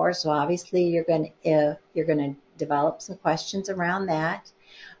looking for. So obviously you're going to develop some questions around that.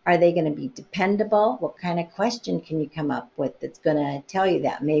 Are they going to be dependable? What kind of question can you come up with that's going to tell you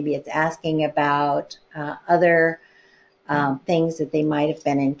that? Maybe it's asking about other things that they might have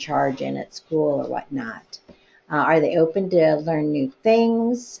been in charge in at school or whatnot. Are they open to learn new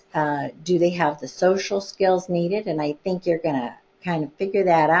things? Do they have the social skills needed? And I think you're going to kind of figure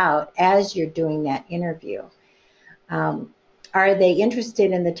that out as you're doing that interview. Are they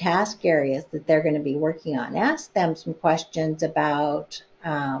interested in the task areas that they're going to be working on? Ask them some questions about,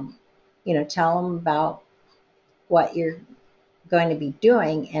 tell them about what you're going to be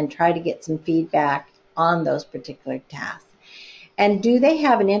doing, and try to get some feedback on those particular tasks. And do they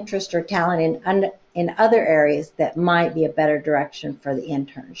have an interest or talent in other areas that might be a better direction for the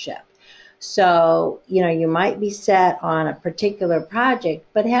internship? So, you might be set on a particular project,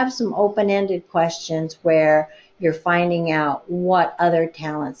 but have some open-ended questions where you're finding out what other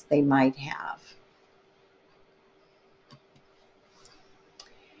talents they might have.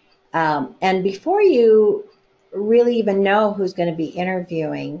 And before you really even know who's going to be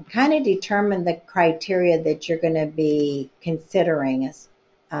interviewing, kind of determine the criteria that you're going to be considering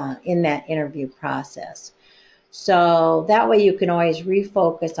in that interview process. So that way you can always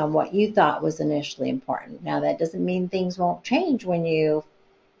refocus on what you thought was initially important. Now, that doesn't mean things won't change when you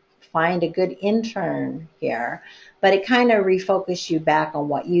find a good intern here, but it kind of refocuses you back on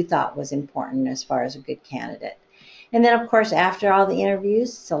what you thought was important as far as a good candidate. And then, of course, after all the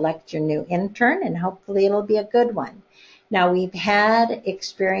interviews, select your new intern, and hopefully it'll be a good one. Now, we've had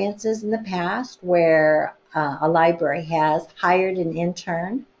experiences in the past where a library has hired an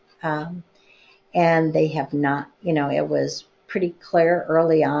intern, and they have not, it was pretty clear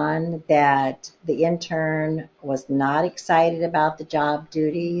early on that the intern was not excited about the job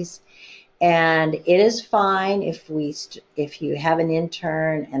duties. And it is fine if you have an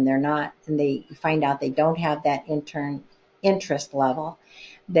intern and they find out they don't have that intern interest level,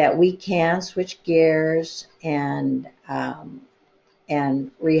 that we can switch gears and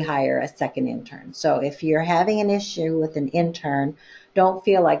rehire a second intern. So if you're having an issue with an intern, don't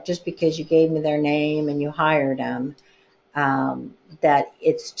feel like just because you gave me their name and you hired them that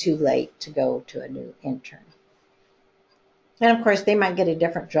it's too late to go to a new intern. And of course, they might get a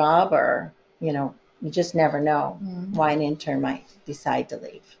different job, or, you just never know why an intern might decide to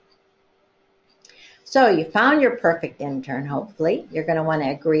leave. So you found your perfect intern, hopefully. You're going to want to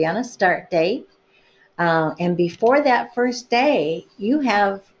agree on a start date. And before that first day, you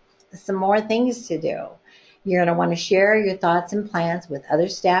have some more things to do. You're going to want to share your thoughts and plans with other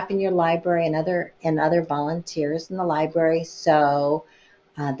staff in your library and other volunteers in the library, so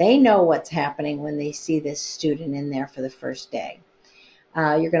they know what's happening when they see this student in there for the first day.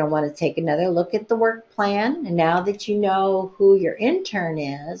 You're going to want to take another look at the work plan. And now that you know who your intern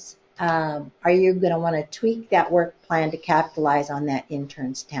is, are you going to want to tweak that work plan to capitalize on that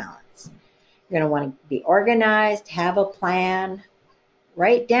intern's talents? You're going to want to be organized, have a plan,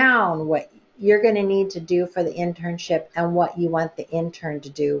 write down what you're going to need to do for the internship and what you want the intern to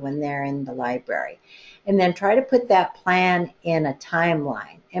do when they're in the library. And then try to put that plan in a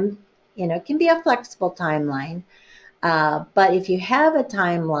timeline. And, it can be a flexible timeline. But if you have a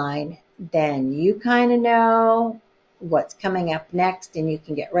timeline, then you kind of know what's coming up next and you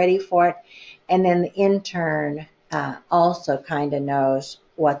can get ready for it. And then the intern also kind of knows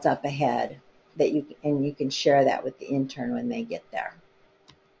what's up ahead, and you can share that with the intern when they get there.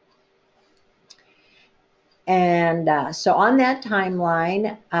 And so on that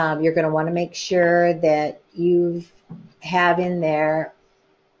timeline, you're going to want to make sure that you have in there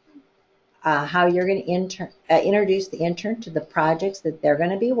how you're going to introduce the intern to the projects that they're going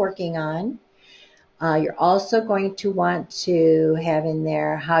to be working on. You're also going to want to have in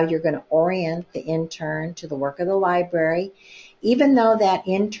there how you're going to orient the intern to the work of the library. Even though that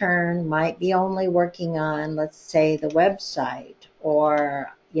intern might be only working on, let's say, the website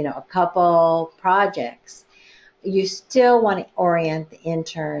or, a couple projects, you still want to orient the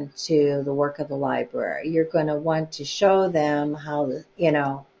intern to the work of the library. You're going to want to show them how,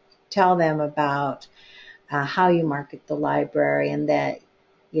 tell them about how you market the library, and that,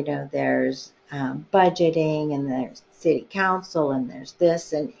 there's budgeting, and there's city council, and there's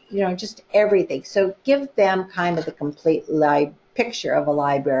this, and, just everything. So give them kind of the complete picture of a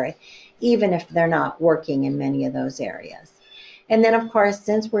library, even if they're not working in many of those areas. And then, of course,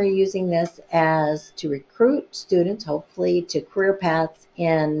 since we're using this as to recruit students, hopefully, to career paths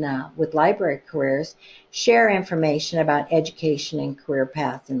with library careers, share information about education and career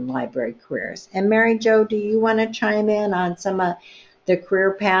paths in library careers. And Mary Jo, do you want to chime in on some of the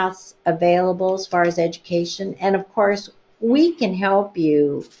career paths available as far as education? And of course, we can help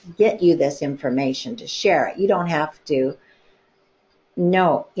you get you this information to share it. You don't have to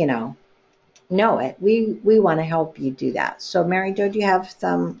know it. We want to help you do that. So Mary Jo, do you have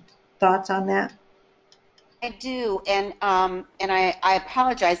some thoughts on that? I do, and I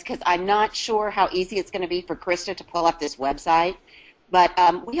apologize because I'm not sure how easy it's going to be for Krista to pull up this website, but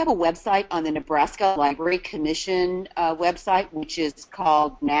we have a website on the Nebraska Library Commission website, which is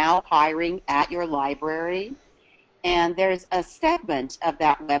called Now Hiring at Your Library, and there's a segment of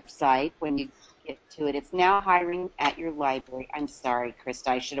that website when you get to it. It's Now Hiring at Your Library. I'm sorry, Krista,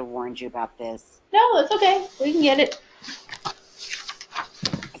 I should have warned you about this. No, it's okay. We can get it.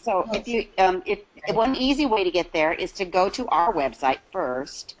 So one easy way to get there is to go to our website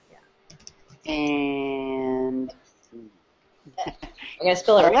first, and I gotta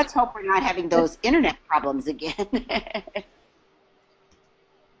spell it right. Let's hope we're not having those internet problems again.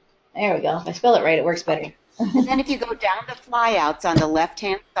 There we go. If I spell it right, it works better. And then if you go down the flyouts on the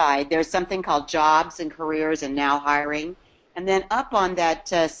left-hand side, there's something called Jobs and Careers and Now Hiring. And then up on that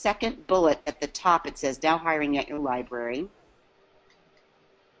second bullet at the top, it says Now Hiring at Your Library.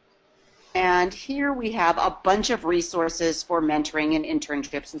 And here we have a bunch of resources for mentoring and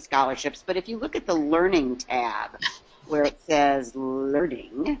internships and scholarships. But if you look at the Learning tab, where it says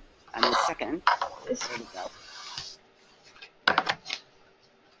Learning, on the second, there we go.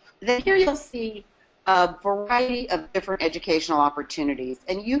 Then here you'll see a variety of different educational opportunities.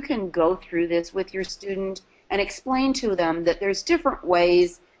 And you can go through this with your student and explain to them that there's different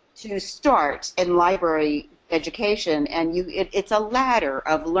ways to start in library education, and it's a ladder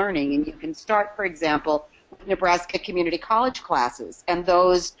of learning, and you can start, for example, with Nebraska Community College classes, and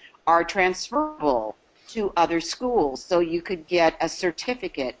those are transferable to other schools, so you could get a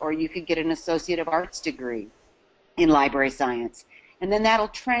certificate or you could get an Associate of Arts degree in library science, and then that'll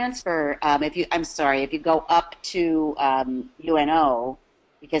transfer. If you go up to UNO,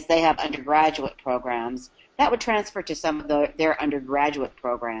 because they have undergraduate programs, that would transfer to some of their undergraduate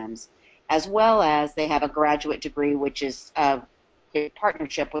programs, as well as they have a graduate degree, which is a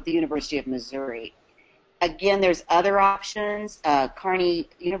partnership with the University of Missouri. Again, there's other options.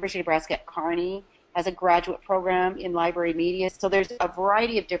 University of Nebraska at Kearney has a graduate program in library media. So there's a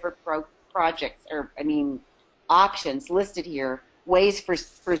variety of different projects, options listed here, ways for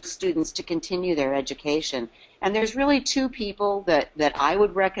students to continue their education. And there's really two people that I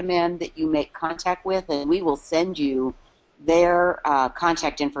would recommend that you make contact with, and we will send you their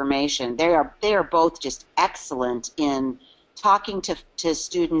contact information. They are both just excellent in talking to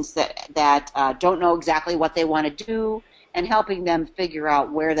students that don't know exactly what they want to do and helping them figure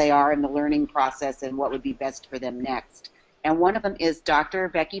out where they are in the learning process and what would be best for them next. And one of them is Dr.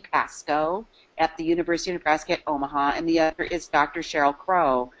 Becky Pascoe at the University of Nebraska at Omaha, and the other is Dr. Cheryl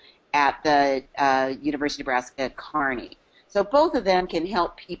Crow at the University of Nebraska at Kearney. So both of them can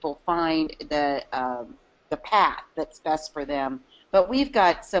help people find the path that's best for them. But we've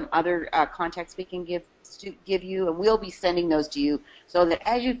got some other contacts we can give you, and we'll be sending those to you so that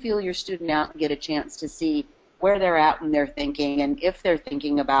as you feel your student out and get a chance to see where they're at in their thinking, and if they're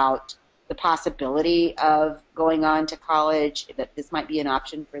thinking about the possibility of going on to college, that this might be an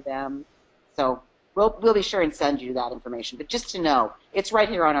option for them. So we'll be sure and send you that information. But just to know, it's right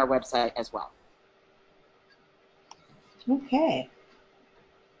here on our website as well. Okay.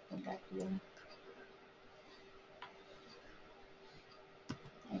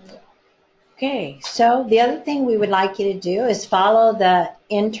 Okay, so the other thing we would like you to do is follow the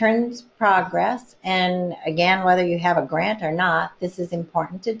intern's progress. And again, whether you have a grant or not, this is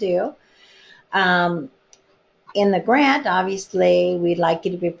important to do. In the grant, obviously, we'd like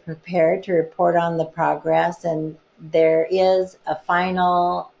you to be prepared to report on the progress. And there is a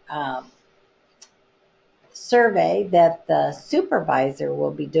final survey that the supervisor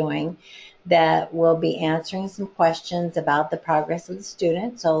will be doing that will be answering some questions about the progress of the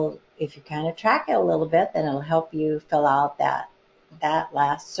student. So if you kind of track it a little bit, then it'll help you fill out that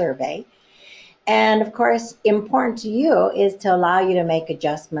last survey. And of course, important to you is to allow you to make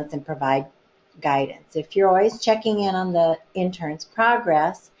adjustments and provide guidance. If you're always checking in on the intern's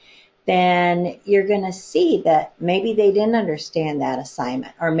progress, then you're going to see that maybe they didn't understand that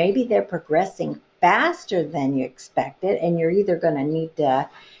assignment, or maybe they're progressing faster than you expected, and you're either going to need to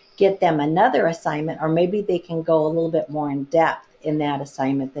get them another assignment, or maybe they can go a little bit more in depth in that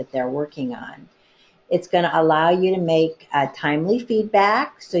assignment that they're working on. It's going to allow you to make timely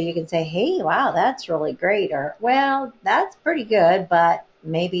feedback, so you can say, hey, wow, that's really great, or, well, that's pretty good, but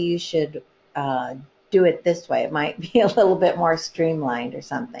maybe you should do it this way. It might be a little bit more streamlined or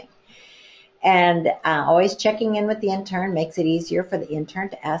something. And always checking in with the intern makes it easier for the intern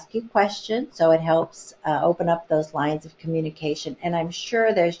to ask you questions, so it helps open up those lines of communication. And I'm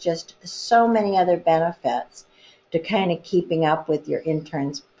sure there's just so many other benefits to kind of keeping up with your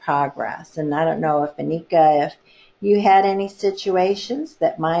intern's progress. And I don't know if, Anika, if you had any situations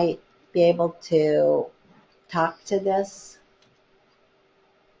that might be able to talk to this.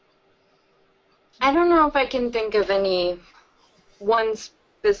 I don't know if I can think of any one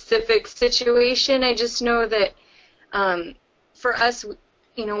specific situation. I just know that for us,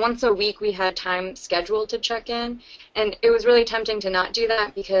 once a week we had time scheduled to check in, and it was really tempting to not do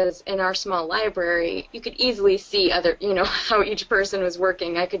that because in our small library you could easily see how each person was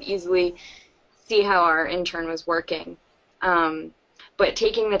working. I could easily see how our intern was working. But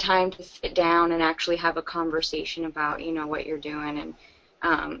taking the time to sit down and actually have a conversation about what you're doing, and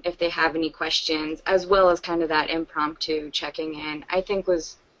if they have any questions, as well as kind of that impromptu checking in, I think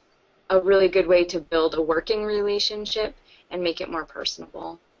was a really good way to build a working relationship and make it more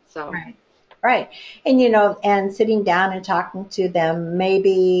personable. So Right. And, and sitting down and talking to them,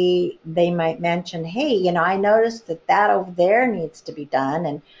 maybe they might mention, hey, I noticed that over there needs to be done,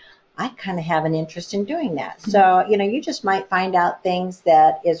 and I kind of have an interest in doing that. So, you just might find out things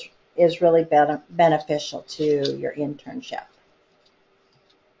that is really beneficial to your internship.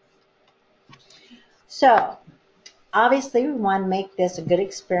 So, obviously, we want to make this a good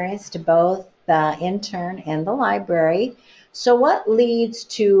experience to both the intern and the library. So what leads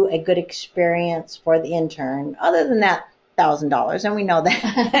to a good experience for the intern, other than that $1,000? And we know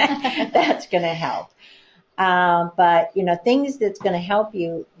that that's going to help. But, things that's going to help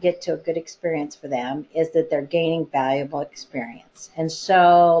you get to a good experience for them is that they're gaining valuable experience. And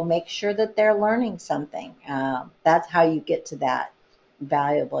so make sure that they're learning something. That's how you get to that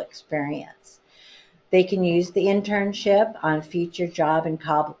valuable experience. They can use the internship on future job and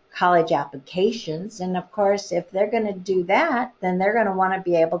college applications. And of course, if they're going to do that, then they're going to want to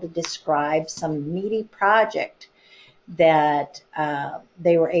be able to describe some meaty project that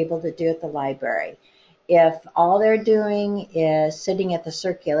they were able to do at the library. If all they're doing is sitting at the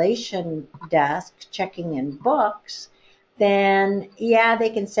circulation desk checking in books, then yeah,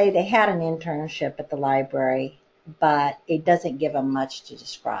 they can say they had an internship at the library, but it doesn't give them much to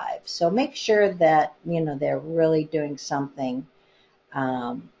describe. So make sure that, they're really doing something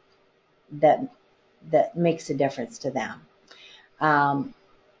um, that makes a difference to them.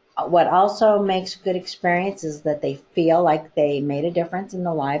 What also makes good experience is that they feel like they made a difference in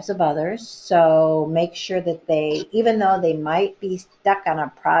the lives of others. So make sure that they, even though they might be stuck on a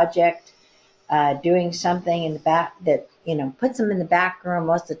project, doing something in the back that, puts them in the back room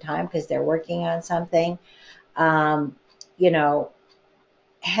most of the time because they're working on something, you know,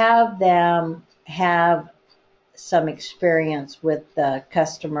 have them have some experience with the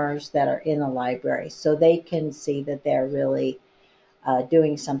customers that are in the library so they can see that they're really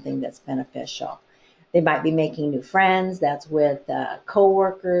doing something that's beneficial. They might be making new friends. That's with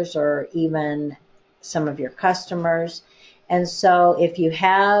coworkers or even some of your customers. And so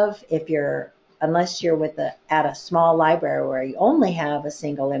unless you're at a small library where you only have a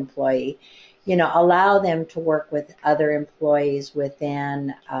single employee, allow them to work with other employees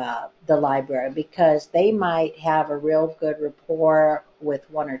within the library, because they might have a real good rapport with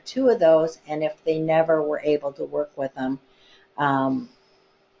one or two of those. And if they never were able to work with them,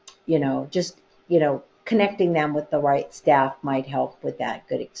 connecting them with the right staff might help with that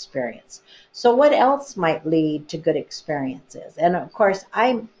good experience. So what else might lead to good experiences? And of course,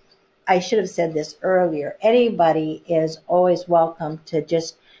 I should have said this earlier. Anybody is always welcome to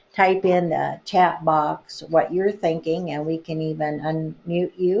just type in the chat box what you're thinking, and we can even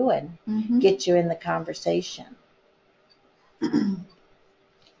unmute you and get you in the conversation.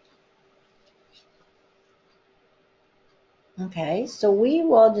 Okay, so we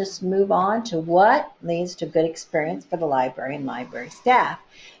will just move on to what leads to good experience for the library and library staff,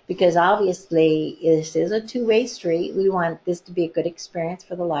 because obviously this is a two-way street. We want this to be a good experience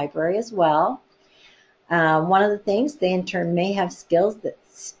for the library as well. One of the things, the intern may have skills that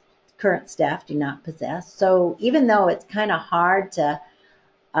current staff do not possess. So even though it's kind of hard to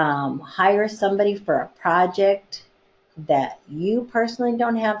hire somebody for a project that you personally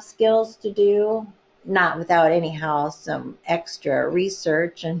don't have skills to do, not without anyhow some extra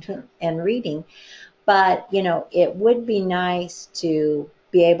research and reading, but it would be nice to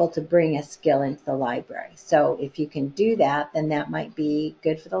be able to bring a skill into the library. So if you can do that, then that might be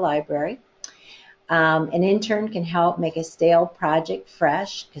good for the library. An intern can help make a stale project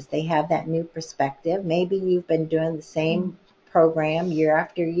fresh because they have that new perspective. Maybe you've been doing the same program year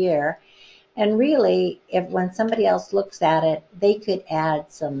after year, and really, when somebody else looks at it, they could add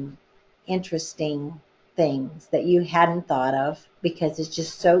some interesting things that you hadn't thought of, because it's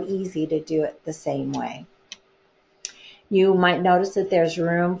just so easy to do it the same way. You might notice that there's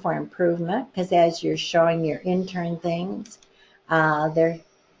room for improvement, because as you're showing your intern things, they're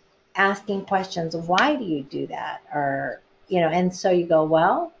asking questions of why do you do that, or and so you go,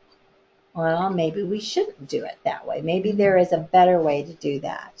 well maybe we shouldn't do it that way. Maybe there is a better way to do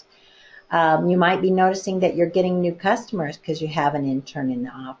that. You might be noticing that you're getting new customers because you have an intern in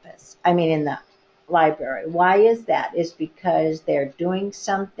the library. Why is that? Is because they're doing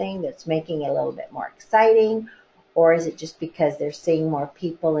something that's making it a little bit more exciting, or is it just because they're seeing more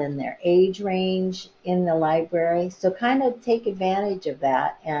people in their age range in the library? So kind of take advantage of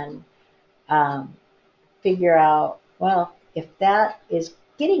that and figure out, well, if that is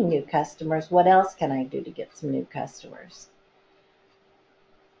getting new customers, what else can I do to get some new customers?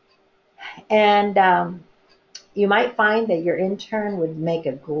 And you might find that your intern would make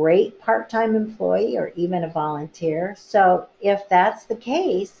a great part-time employee or even a volunteer. So if that's the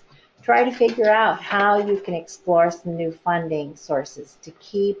case, try to figure out how you can explore some new funding sources to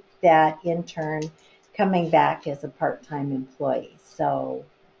keep that intern coming back as a part-time employee. So,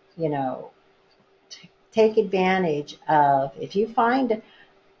 take advantage of, if you find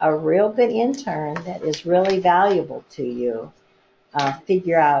a real good intern that is really valuable to you,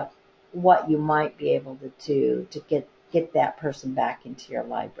 figure out what you might be able to do to get that person back into your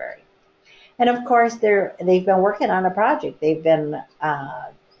library. And of course, they've been working on a project. They've been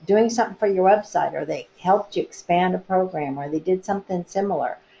doing something for your website, or they helped you expand a program, or they did something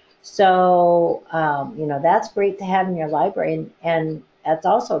similar. So, that's great to have in your library, and that's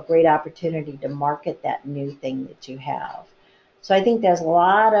also a great opportunity to market that new thing that you have. So I think there's a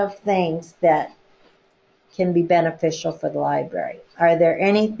lot of things that can be beneficial for the library. Are there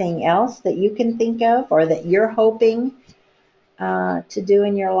anything else that you can think of, or that you're hoping to do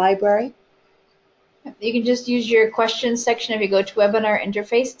in your library? You can just use your questions section if you go to webinar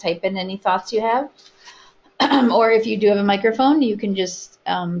interface, type in any thoughts you have. Or if you do have a microphone, you can just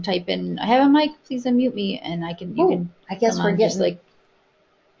type in, I have a mic, please unmute me, and you can I guess we're just like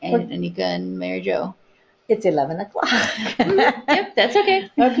Anika and Mary Jo. It's 11 o'clock. Yep, that's okay.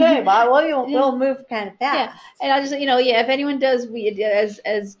 Okay, well, we'll move kind of fast. Yeah, and I'll just, if anyone does,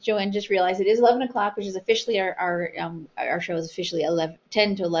 as JoAnn just realized, it is 11 o'clock, which is officially our show is officially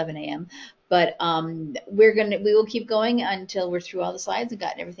 10 to 11 a.m. But we will keep going until we're through all the slides and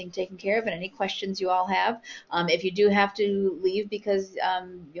gotten everything taken care of. And any questions you all have, if you do have to leave because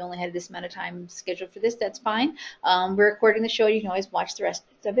you only had this amount of time scheduled for this, that's fine. We're recording the show. You can always watch the rest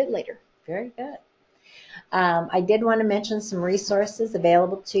of it later. Very good. I did want to mention some resources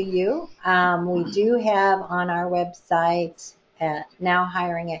available to you. We do have on our website at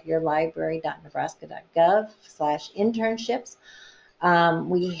nowhiringатyourlibrary.nebraska.gov/internships.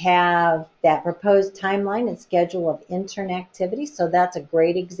 We have that proposed timeline and schedule of intern activities. So that's a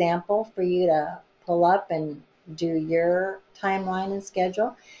great example for you to pull up and do your timeline and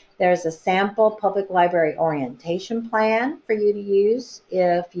schedule. There's a sample public library orientation plan for you to use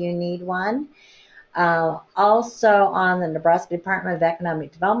if you need one. Also on the Nebraska Department of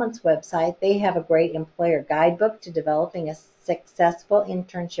Economic Development's website, they have a great employer guidebook to developing a successful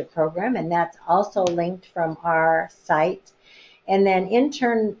internship program, and that's also linked from our site. And then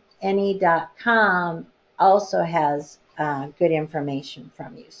interne.com also has good information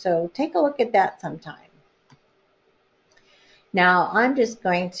from you. So take a look at that sometime. Now, I'm just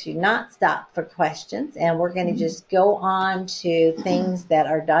going to not stop for questions, and we're going to just go on to things that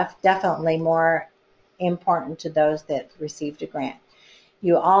are definitely more important to those that received a grant.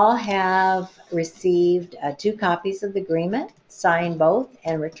 You all have received 2 copies of the agreement, sign both,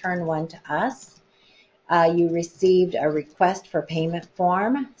 and return one to us. You received a request for payment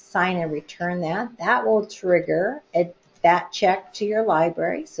form, sign and return that. That will trigger that check to your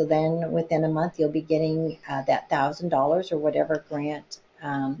library. So then within a month, you'll be getting that $1,000 or whatever grant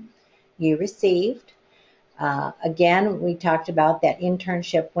you received. Again, we talked about that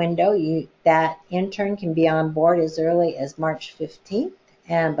internship window. That intern can be on board as early as March 15th,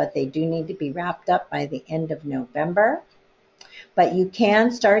 but they do need to be wrapped up by the end of November. But you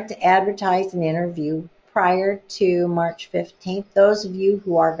can start to advertise and interview prior to March 15th. Those of you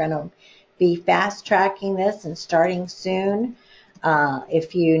who are going to be fast tracking this and starting soon,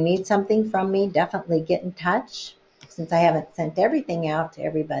 if you need something from me, definitely get in touch since I haven't sent everything out to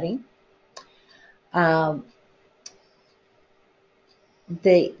everybody.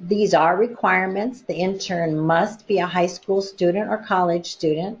 These are requirements. The intern must be a high school student or college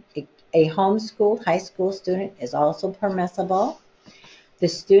student. A homeschooled high school student is also permissible. The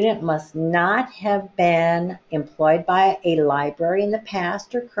student must not have been employed by a library in the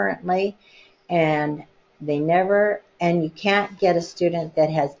past or currently, and you can't get a student that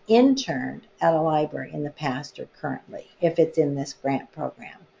has interned at a library in the past or currently if it's in this grant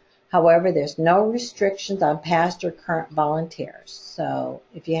program. However, there's no restrictions on past or current volunteers. So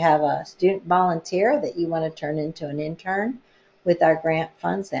if you have a student volunteer that you want to turn into an intern with our grant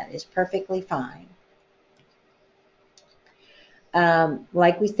funds, that is perfectly fine.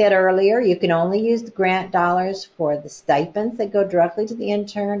 Like we said earlier, you can only use the grant dollars for the stipends that go directly to the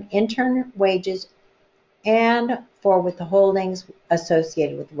intern wages, and for withholdings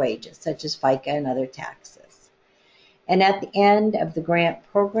associated with wages, such as FICA and other taxes. And at the end of the grant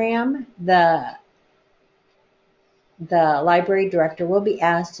program, the library director will be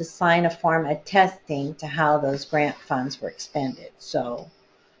asked to sign a form attesting to how those grant funds were expended. So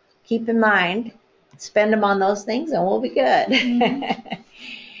keep in mind, spend them on those things and we'll be good. Mm-hmm.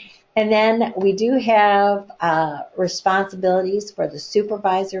 And then we do have responsibilities for the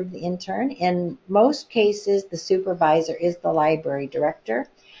supervisor of the intern. In most cases, the supervisor is the library director,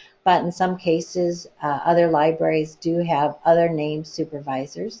 but in some cases, other libraries do have other named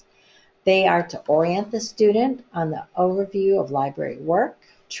supervisors. They are to orient the student on the overview of library work,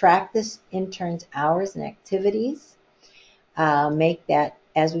 track this intern's hours and activities, make that,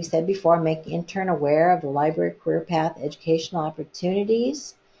 as we said before, make the intern aware of the library career path educational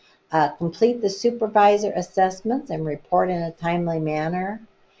opportunities, complete the supervisor assessments and report in a timely manner.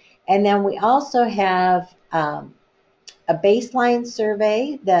 And then we also have a baseline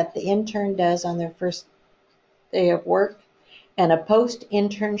survey that the intern does on their first day of work, and a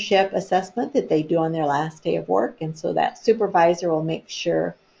post-internship assessment that they do on their last day of work. And so that supervisor will make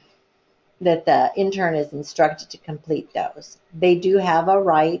sure that the intern is instructed to complete those. They do have a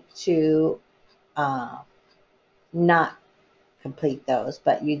right to not complete those,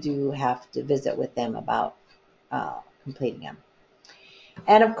 but you do have to visit with them about completing them.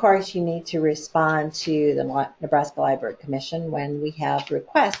 And of course, you need to respond to the Nebraska Library Commission when we have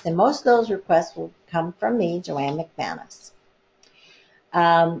requests. And most of those requests will come from me, JoAnn McManus.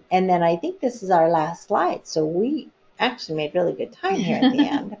 And then I think this is our last slide. So actually made really good time here at the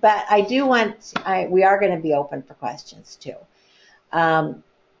end. But I do want, we are going to be open for questions too.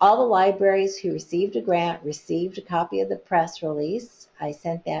 All the libraries who received a grant received a copy of the press release. I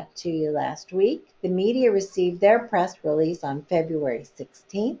sent that to you last week. The media received their press release on February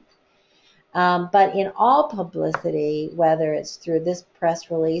 16th. But in all publicity, whether it's through this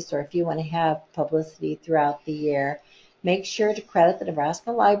press release or if you want to have publicity throughout the year, make sure to credit the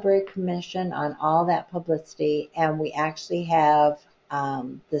Nebraska Library Commission on all that publicity. And we actually have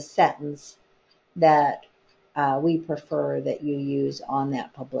the sentence that we prefer that you use on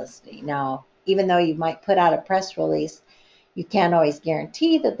that publicity. Now, even though you might put out a press release, you can't always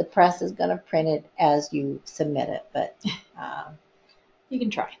guarantee that the press is going to print it as you submit it, but you can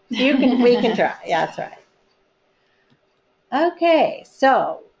try. We can try. Yeah, that's right. Okay,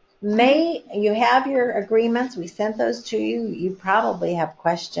 so you have your agreements. We sent those to you. You probably have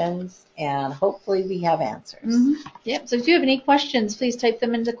questions, and hopefully we have answers. Mm-hmm. Yep. So if you have any questions, please type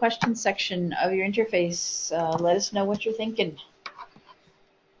them into the questions section of your interface. Let us know what you're thinking.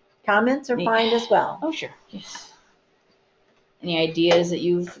 Comments are fine as well. Oh, sure. Yes. Any ideas that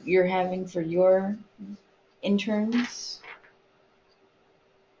you're having for your interns?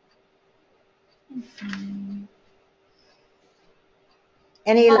 Mm-hmm.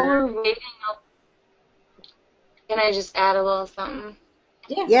 While we're waiting, can I just add a little something?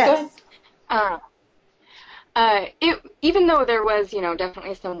 Yeah. Yes. Go ahead. Even though there was,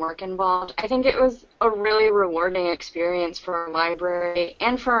 definitely some work involved, I think it was a really rewarding experience for our library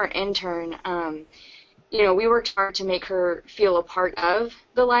and for our intern. We worked hard to make her feel a part of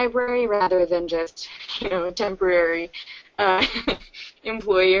the library rather than just, a temporary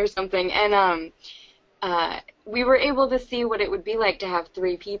employee or something. And we were able to see what it would be like to have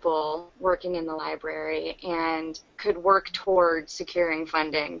 3 people working in the library and could work towards securing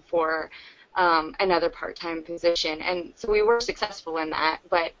funding for another part-time position. And so we were successful in that,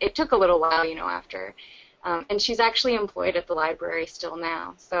 but it took a little while, after. And she's actually employed at the library still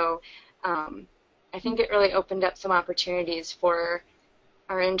now. So I think it really opened up some opportunities for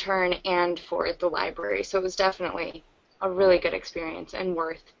our intern and for the library. So it was definitely a really good experience and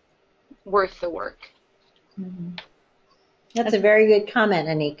worth the work. Mm-hmm. That's a very good comment,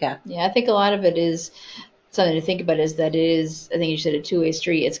 Anika. Yeah, I think a lot of it is something to think about is that it is, I think you said, a two-way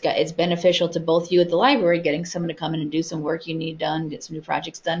street. It's beneficial to both you at the library, getting someone to come in and do some work you need done, get some new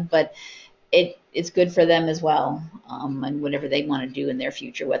projects done, but it's good for them as well, and whatever they want to do in their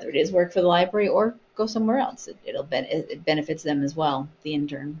future, whether it is work for the library or go somewhere else, it benefits them as well, the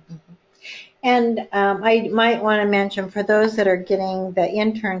intern. Mm-hmm. And I might want to mention for those that are getting the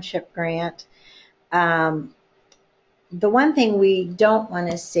internship grant, the one thing we don't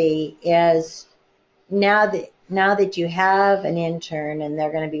want to see is now that you have an intern and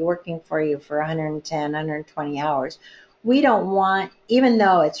they're going to be working for you for 110, 120 hours, we don't want, even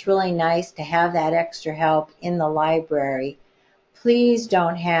though it's really nice to have that extra help in the library, please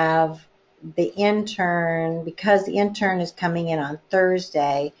don't have the intern, because the intern is coming in on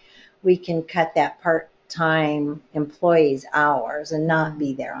Thursday, we can cut that part-time employee's hours and not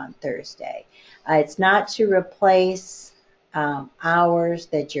be there on Thursday. It's not to replace hours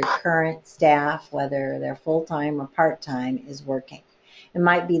that your current staff, whether they're full-time or part-time, is working. It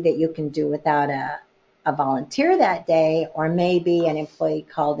might be that you can do without a volunteer that day, or maybe an employee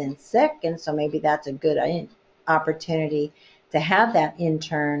called in sick, and so maybe that's a good opportunity to have that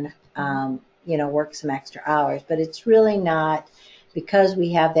intern, work some extra hours. But it's really not, because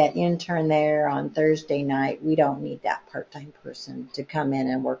we have that intern there on Thursday night, we don't need that part-time person to come in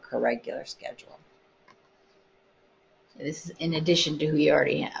and work her regular schedule. This is in addition to who you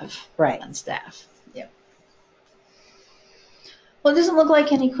already have on staff. Yep. Well, it doesn't look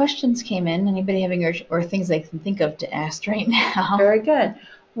like any questions came in. Anybody having or things they can think of to ask right now? Very good.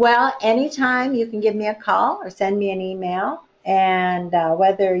 Well, anytime you can give me a call or send me an email, and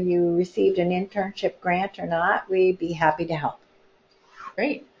whether you received an internship grant or not, we'd be happy to help.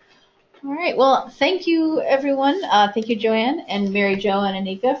 Great. All right. Well, thank you, everyone. Thank you, JoAnn and Mary Jo and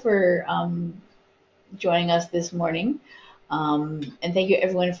Anika for joining us this morning. And thank you,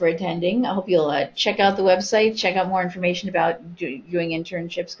 everyone, for attending. I hope you'll check out the website, check out more information about doing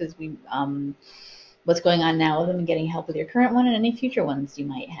internships, because what's going on now with them and getting help with your current one and any future ones you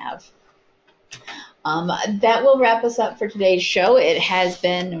might have. That will wrap us up for today's show. It has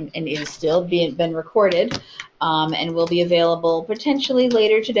been and is still been recorded and will be available potentially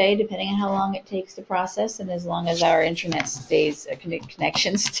later today, depending on how long it takes to process and as long as our internet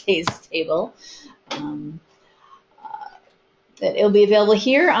connection stays stable. that it'll be available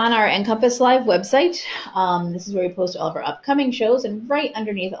here on our NCompass Live website. This is where we post all of our upcoming shows, and right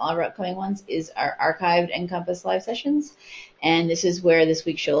underneath all of our upcoming ones is our archived NCompass Live sessions. And this is where this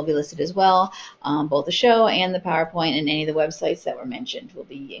week's show will be listed as well. Both the show and the PowerPoint and any of the websites that were mentioned will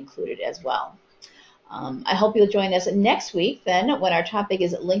be included as well. I hope you'll join us next week then when our topic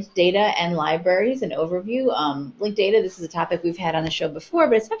is linked data and libraries, an overview. Linked data, this is a topic we've had on the show before,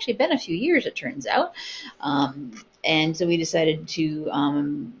 but it's actually been a few years, it turns out. And so we decided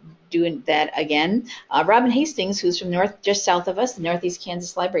to do that again. Robin Hastings, who's from just south of us, the Northeast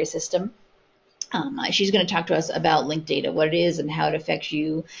Kansas Library System, she's going to talk to us about linked data, what it is and how it affects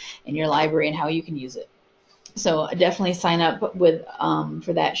you and your library and how you can use it. So definitely sign up with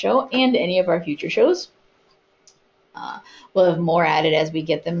for that show and any of our future shows. We'll have more added as we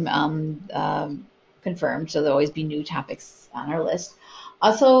get them confirmed, so there'll always be new topics on our list.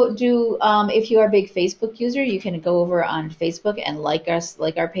 Also, if you are a big Facebook user, you can go over on Facebook and like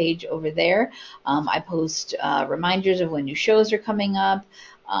our page over there. I post reminders of when new shows are coming up.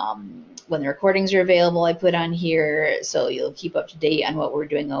 When the recordings are available, I put on here, so you'll keep up to date on what we're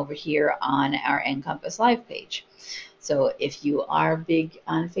doing over here on our NCompass Live page. So if you are big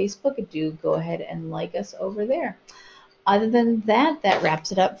on Facebook, do go ahead and like us over there. Other than that, that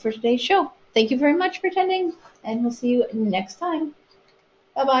wraps it up for today's show. Thank you very much for attending, and we'll see you next time.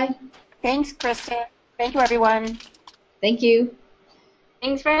 Bye-bye. Thanks, Krista. Thank you, everyone. Thank you.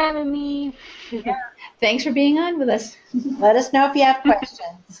 Thanks for having me. Thanks for being on with us. Let us know if you have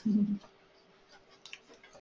questions.